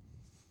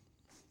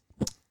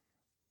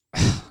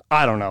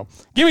 I don't know.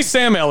 Give me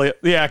Sam Elliott,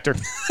 the actor.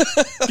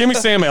 Give me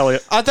Sam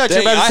Elliott. I thought you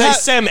were about to say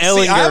Sam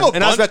Ellinger. I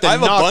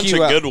have a bunch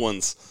of good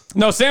ones.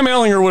 No, Sam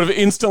Ellinger would have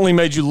instantly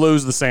made you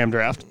lose the Sam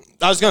draft.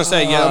 I was going to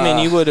say, I mean,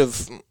 you would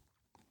have.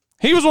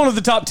 He was one of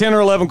the top 10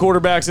 or 11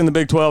 quarterbacks in the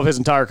Big 12 his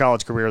entire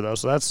college career, though,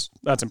 so that's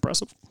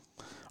impressive.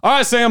 All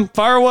right, Sam,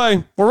 fire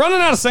away. We're running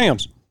out of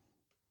Sams.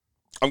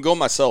 I'm going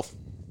myself.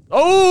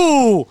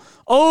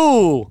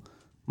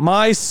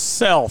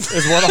 Myself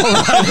is what I'll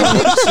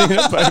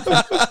write.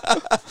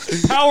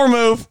 Power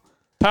move.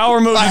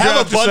 I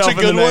have a bunch of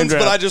good ones,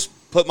 but I just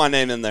put my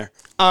name in there.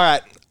 All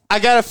right. I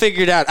got to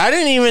figure it out. I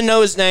didn't even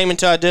know his name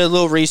until I did a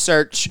little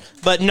research,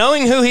 but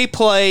knowing who he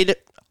played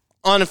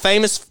on a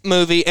famous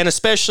movie, and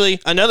especially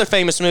another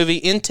famous movie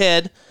in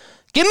Ted,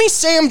 give me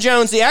Sam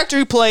Jones, the actor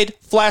who played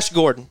Flash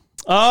Gordon.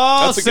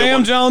 Oh,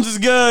 Sam Jones is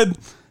good.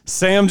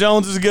 Sam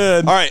Jones is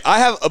good. All right, I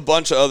have a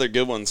bunch of other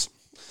good ones.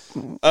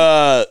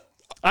 I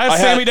have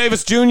Sammy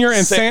Davis Jr.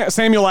 and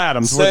Samuel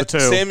Adams were the 2.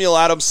 Samuel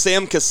Adams,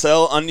 Sam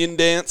Cassell, Onion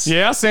Dance.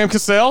 Yeah, Sam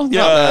Cassell.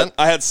 Yeah,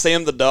 I had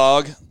Sam the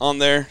dog on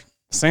there.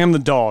 Sam the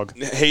dog.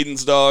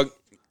 Hayden's dog.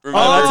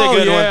 Remember? Oh, that's a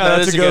good one.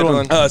 That's a good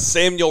one.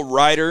 Samuel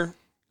Ryder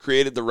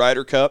created the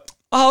Ryder Cup.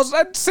 Oh,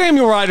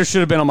 Samuel Ryder should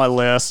have been on my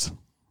list.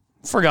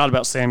 Forgot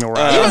about Samuel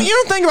Ryder. You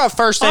don't think about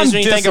first names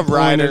when you think of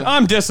Ryder.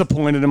 I'm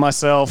disappointed in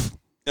myself.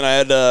 And I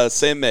had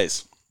Sam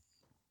Mays.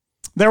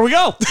 There we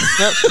go.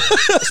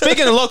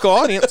 Speaking of the local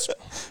audience.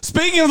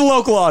 Speaking of the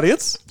local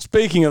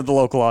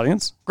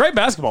audience. Great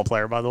basketball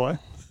player, by the way.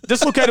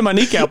 Dislocated my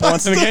kneecap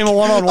once in a game of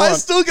one-on-one. I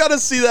still got to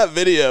see that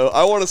video.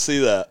 I want to see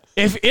that.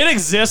 If it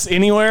exists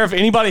anywhere, if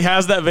anybody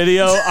has that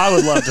video, I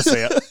would love to see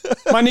it.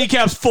 My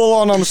kneecap's full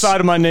on the side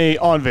of my knee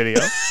on video.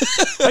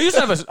 I used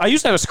to have a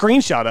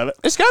screenshot of it.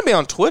 It's got to be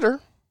on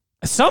Twitter.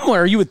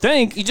 Somewhere, you would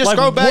think. You just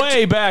scroll back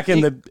way back in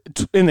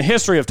the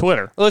history of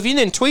Twitter. Well, if you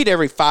didn't tweet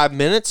every 5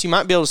 minutes, you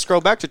might be able to scroll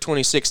back to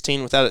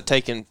 2016 without it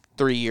taking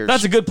 3 years.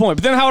 That's a good point.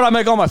 But then how would I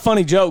make all my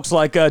funny jokes?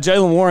 Like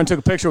Jalen Warren took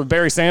a picture with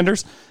Barry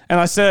Sanders, and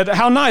I said,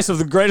 how nice of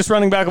the greatest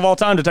running back of all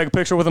time to take a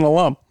picture with an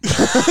alum.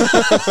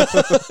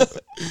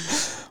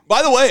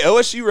 By the way,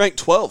 OSU ranked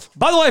 12.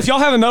 By the way, if y'all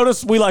haven't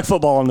noticed, we like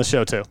football on the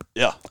show, too.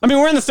 Yeah. I mean,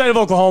 we're in the state of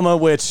Oklahoma,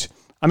 which,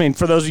 I mean,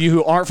 for those of you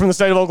who aren't from the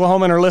state of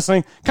Oklahoma and are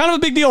listening, kind of a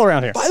big deal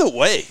around here. By the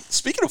way,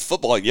 speaking of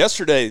football,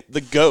 yesterday, the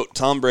GOAT,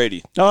 Tom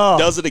Brady,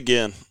 does it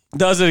again.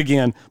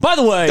 By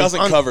the way.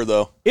 Doesn't cover,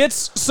 though.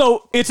 It's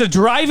a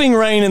driving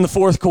rain in the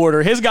fourth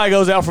quarter. His guy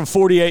goes out from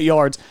 48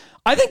 yards.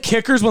 I think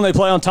kickers, when they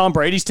play on Tom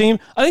Brady's team,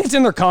 I think it's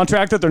in their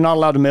contract that they're not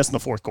allowed to miss in the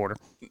fourth quarter.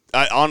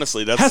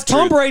 Honestly, that's Has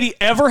Tom Brady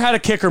ever had a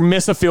kicker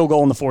miss a field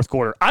goal in the fourth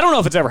quarter? I don't know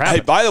if it's ever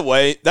happened. Hey, by the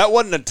way, that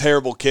wasn't a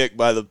terrible kick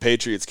by the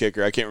Patriots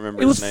kicker. I can't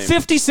remember his name. It was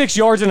 56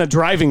 yards in a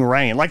driving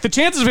rain. Like, the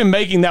chances of him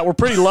making that were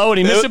pretty low, and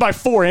he missed it by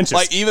 4 inches.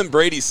 Like, even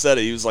Brady said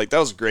it. He was like, that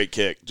was a great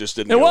kick. Just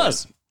didn't It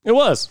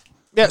was.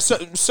 Yeah,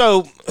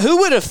 so who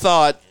would have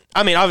thought,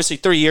 I mean, obviously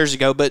 3 years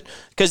ago, but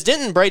because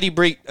didn't Brady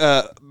break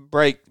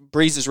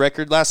Breeze's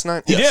record last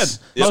night? He did.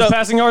 Most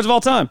passing yards of all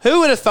time.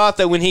 Who would have thought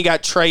that when he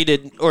got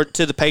traded or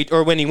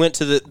when he went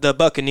to the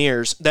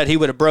Buccaneers that he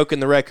would have broken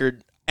the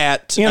record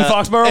at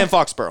Foxborough? In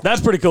Foxborough. That's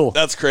pretty cool.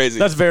 That's crazy.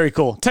 That's very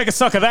cool. Take a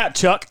suck of that,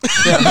 Chuck.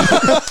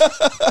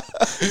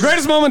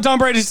 Greatest moment in Tom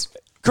Brady's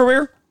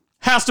career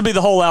has to be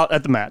the hole out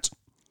at the match.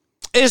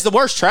 It is the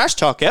worst trash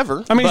talk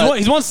ever. I mean,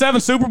 he's won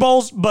 7 Super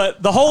Bowls,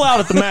 but the hole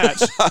out at the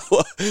match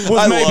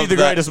was maybe the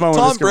greatest moment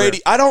of his career. Tom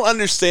Brady, I don't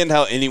understand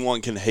how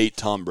anyone can hate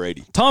Tom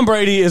Brady. Tom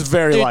Brady is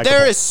very likable.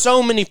 There is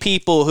so many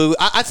people who,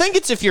 I think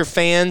it's if you're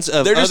fans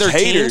of They're just other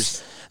haters.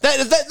 teams.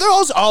 They're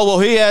also,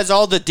 he has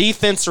all the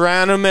defense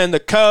around him and the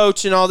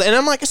coach and all that. And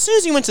I'm like, as soon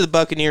as he went to the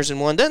Buccaneers and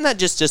won, doesn't that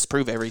just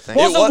disprove everything?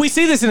 Well, so we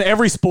see this in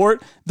every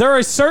sport. There are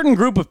a certain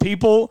group of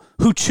people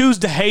who choose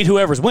to hate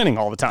whoever's winning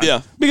all the time.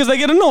 Yeah. Because they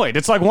get annoyed.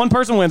 It's like one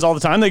person wins all the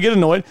time. They get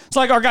annoyed. It's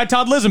like our guy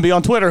Todd Lisenby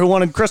on Twitter who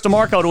wanted Chris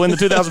DeMarco to win the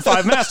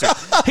 2005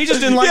 Masters. He just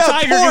didn't like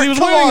Tiger because he was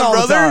winning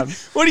all the time.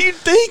 What are you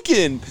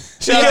thinking?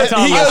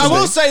 I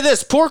will say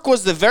this. Pork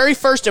was the very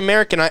first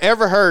American I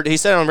ever heard. He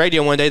said on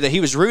radio one day that he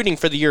was rooting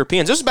for the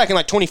Europeans. This was back in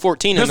like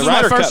 2014 in the Ryder Cup.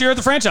 This was my first year at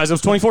the franchise. It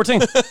was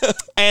 2014.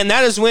 And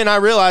that is when I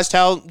realized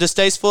how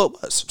distasteful it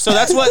was. So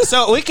that's what.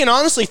 So we can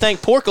honestly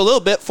thank Pork a little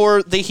bit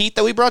for the heat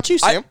that we brought you,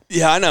 Sam.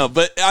 I know.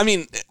 But, I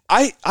mean,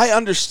 I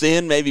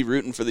understand maybe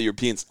rooting for the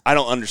Europeans. I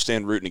don't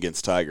understand rooting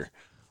against Tiger.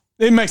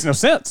 It makes no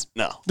sense.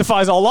 No.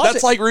 Defies all logic.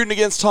 That's like rooting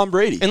against Tom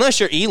Brady. Unless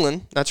you're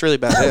Elon. That's really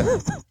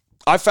bad.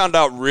 I found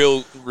out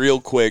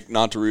real quick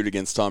not to root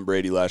against Tom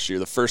Brady last year.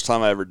 The first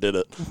time I ever did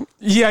it.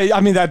 Yeah,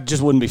 I mean, that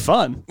just wouldn't be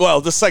fun.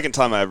 Well, the second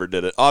time I ever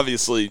did it.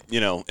 Obviously,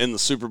 in the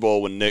Super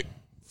Bowl when Nick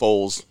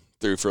Foles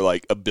threw for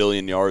like 1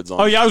 billion yards on.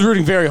 Oh, yeah, I was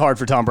rooting very hard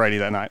for Tom Brady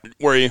that night.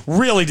 Were you?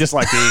 Really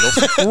dislike the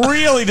Eagles.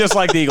 Really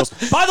dislike the Eagles.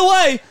 By the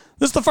way,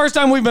 this is the first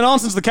time we've been on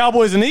since the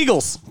Cowboys and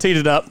Eagles teed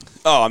it up.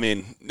 Oh, I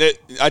mean,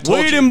 I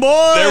told you,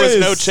 boys. There was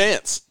no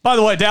chance. By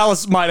the way,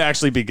 Dallas might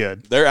actually be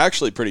good. They're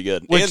actually pretty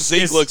good. And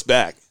Zeke looks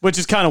back. Which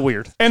is kind of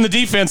weird. And the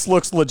defense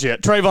looks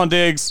legit. Trayvon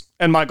Diggs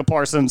and Micah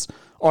Parsons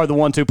are the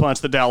 1-2 punch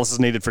that Dallas has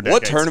needed for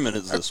decades. What tournament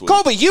is this week?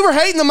 Colby, you were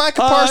hating the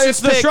Micah Parsons it's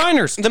the pick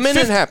Shriners. the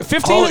minute it happened.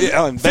 15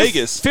 in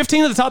Vegas.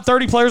 15 of the top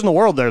 30 players in the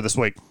world there this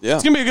week. Yeah.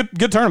 It's going to be a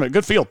good tournament,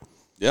 good field.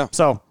 Yeah.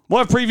 So we'll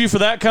have a preview for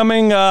that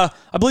coming, I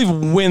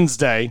believe,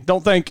 Wednesday.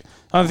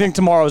 I think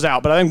tomorrow's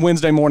out, but I think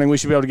Wednesday morning we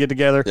should be able to get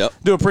together,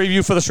 do a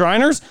preview for the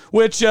Shriners,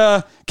 which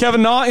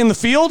Kevin Knott in the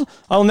field.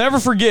 I'll never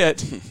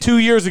forget 2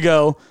 years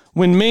ago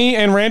when me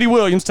and Randy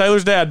Williams,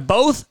 Taylor's dad,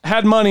 both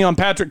had money on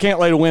Patrick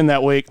Cantlay to win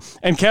that week,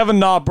 and Kevin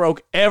Knott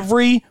broke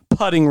every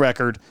putting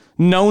record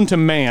known to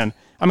man.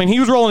 I mean,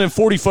 he was rolling in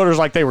 40-footers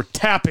like they were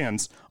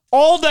tap-ins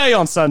all day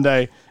on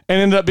Sunday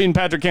and ended up beating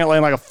Patrick Cantlay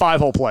in like a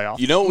 5-hole playoff.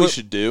 You know what we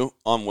should do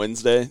on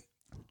Wednesday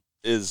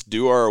is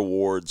do our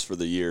awards for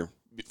the year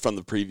from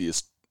the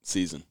previous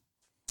season.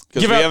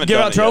 Give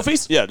out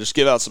trophies? Yeah, just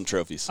give out some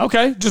trophies.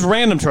 Okay, just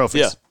random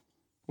trophies. Yeah.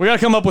 We got to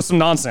come up with some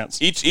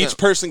nonsense. Each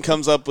person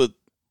comes up with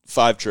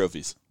 5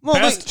 trophies. Well,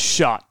 Best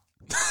shot.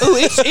 Ooh,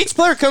 each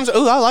player comes.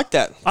 Ooh, I like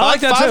that. I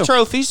like that 5 too.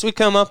 trophies we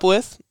come up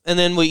with, and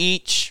then we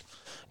each.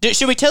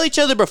 Should we tell each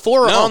other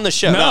before or on the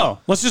show? No.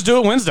 Let's just do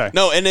it Wednesday.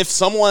 No, and if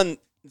someone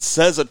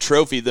says a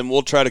trophy, then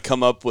we'll try to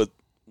come up with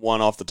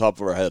one off the top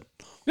of our head.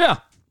 Yeah.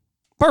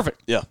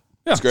 Perfect. Yeah.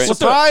 Yeah, it's great.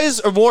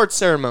 Surprise award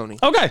ceremony.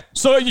 Okay,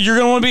 so you're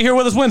going to want to be here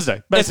with us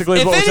Wednesday, basically.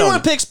 If anyone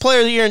picks player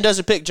of the year and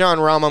doesn't pick John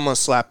Rahm, I'm going to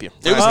slap you.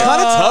 It was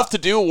kind of tough to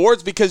do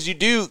awards because you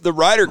do the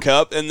Ryder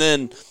Cup, and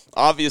then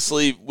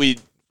obviously we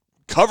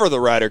cover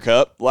the Ryder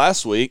Cup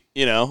last week,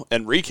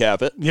 and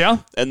recap it. Yeah.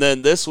 And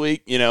then this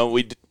week,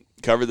 we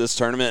cover this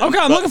tournament. Okay,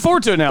 I'm looking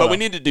forward to it now. But we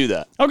need to do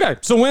that. Okay,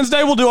 so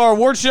Wednesday we'll do our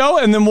award show,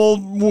 and then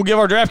we'll give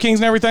our DraftKings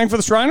and everything for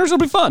the Shriners. It'll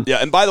be fun. Yeah,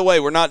 and by the way,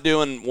 we're not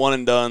doing one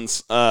and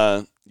dones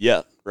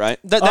yet. Right?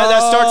 That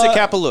starts at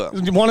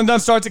Kapalua. One and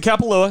done starts at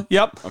Kapalua.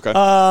 Yep.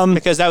 Okay.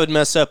 Because that would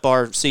mess up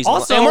our season.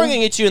 Also, and we're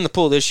going to get you in the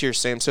pool this year,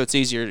 Sam, so it's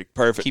easier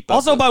to keep up.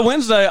 Also, by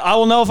Wednesday, I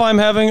will know if I'm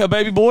having a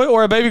baby boy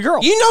or a baby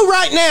girl. You know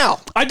right now.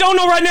 I don't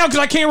know right now because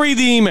I can't read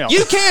the email.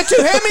 You can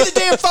too. Hand me the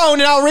damn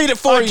phone and I'll read it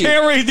for you. I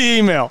can't read the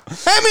email.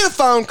 Hand me the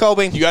phone,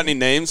 Colby. You got any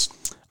names?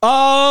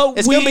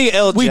 It's going to be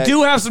LJ. We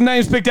do have some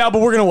names picked out,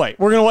 but we're going to wait.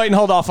 We're going to wait and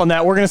hold off on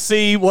that. We're going to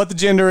see what the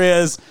gender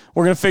is.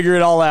 We're going to figure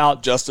it all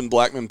out. Justin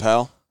Blackman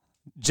Powell.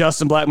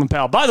 Justin Blackman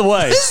Powell. By the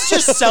way, this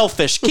is just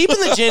selfish. Keeping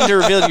the gender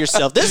revealed to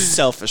yourself. This is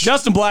selfish.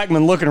 Justin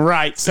Blackman looking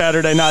right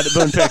Saturday night at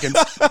Boone Pickens.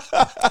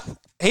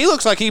 He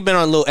looks like he's been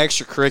on a little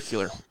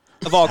extracurricular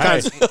of all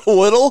kinds.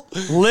 Little?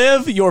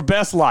 Live your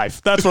best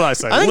life. That's what I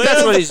say. I think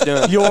that's what he's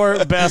doing.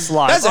 Your best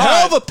life. That's a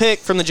hell of a pick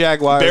from the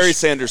Jaguars. Barry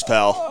Sanders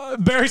Powell.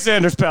 Barry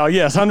Sanders Powell.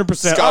 Yes,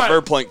 100%. Scott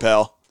Verplank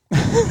Powell.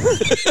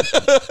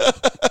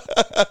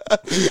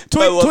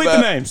 Tweet the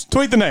names.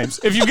 Tweet the names.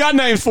 If you've got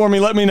names for me,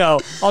 let me know.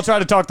 I'll try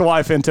to talk the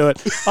wife into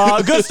it.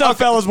 Good stuff,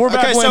 fellas. We're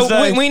back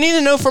Wednesday. So we need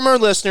to know from our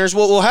listeners.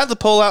 We'll have the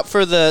poll out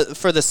for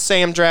the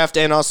Sam draft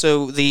and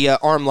also the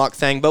arm lock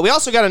thing. But we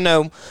also got to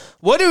know,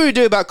 what do we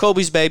do about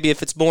Colby's baby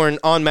if it's born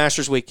on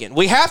Masters weekend?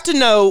 We have to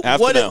know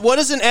what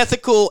is an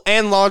ethical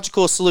and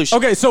logical solution.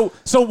 Okay, so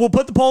we'll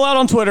put the poll out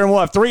on Twitter and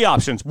we'll have 3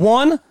 options.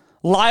 1,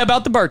 lie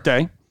about the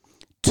birthday.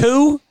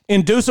 2,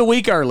 induce a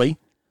week early.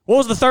 What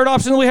was the third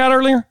option that we had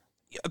earlier?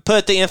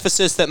 Put the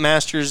emphasis that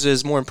Masters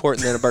is more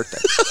important than a birthday.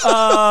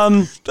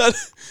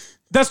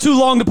 That's too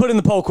long to put in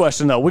the poll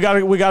question, though. We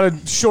gotta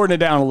shorten it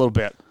down a little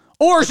bit.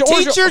 Or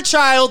teach your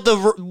child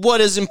what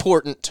is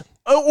important.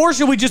 Or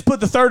should we just put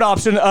the third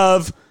option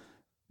of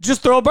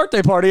just throw a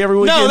birthday party every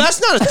weekend? No,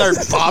 that's not a third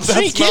option.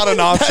 That's not an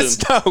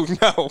option.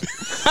 No.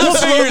 We'll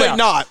figure it out.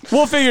 Not.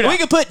 We'll figure it out. We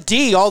could put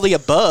D, all the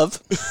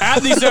above.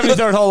 At the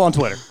 73rd hole on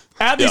Twitter.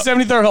 At the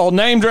 73rd hole.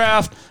 Name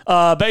draft,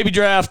 baby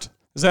draft.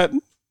 Is that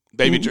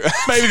Baby draft.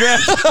 Baby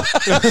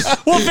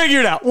draft. We'll figure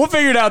it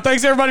out.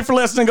 Thanks, everybody, for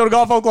listening. Go to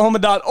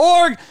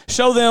golfoklahoma.org.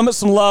 Show them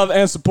some love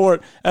and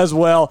support as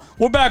well.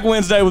 We're back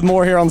Wednesday with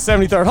more here on the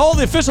 73rd Hole,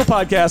 the official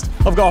podcast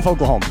of Golf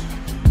Oklahoma.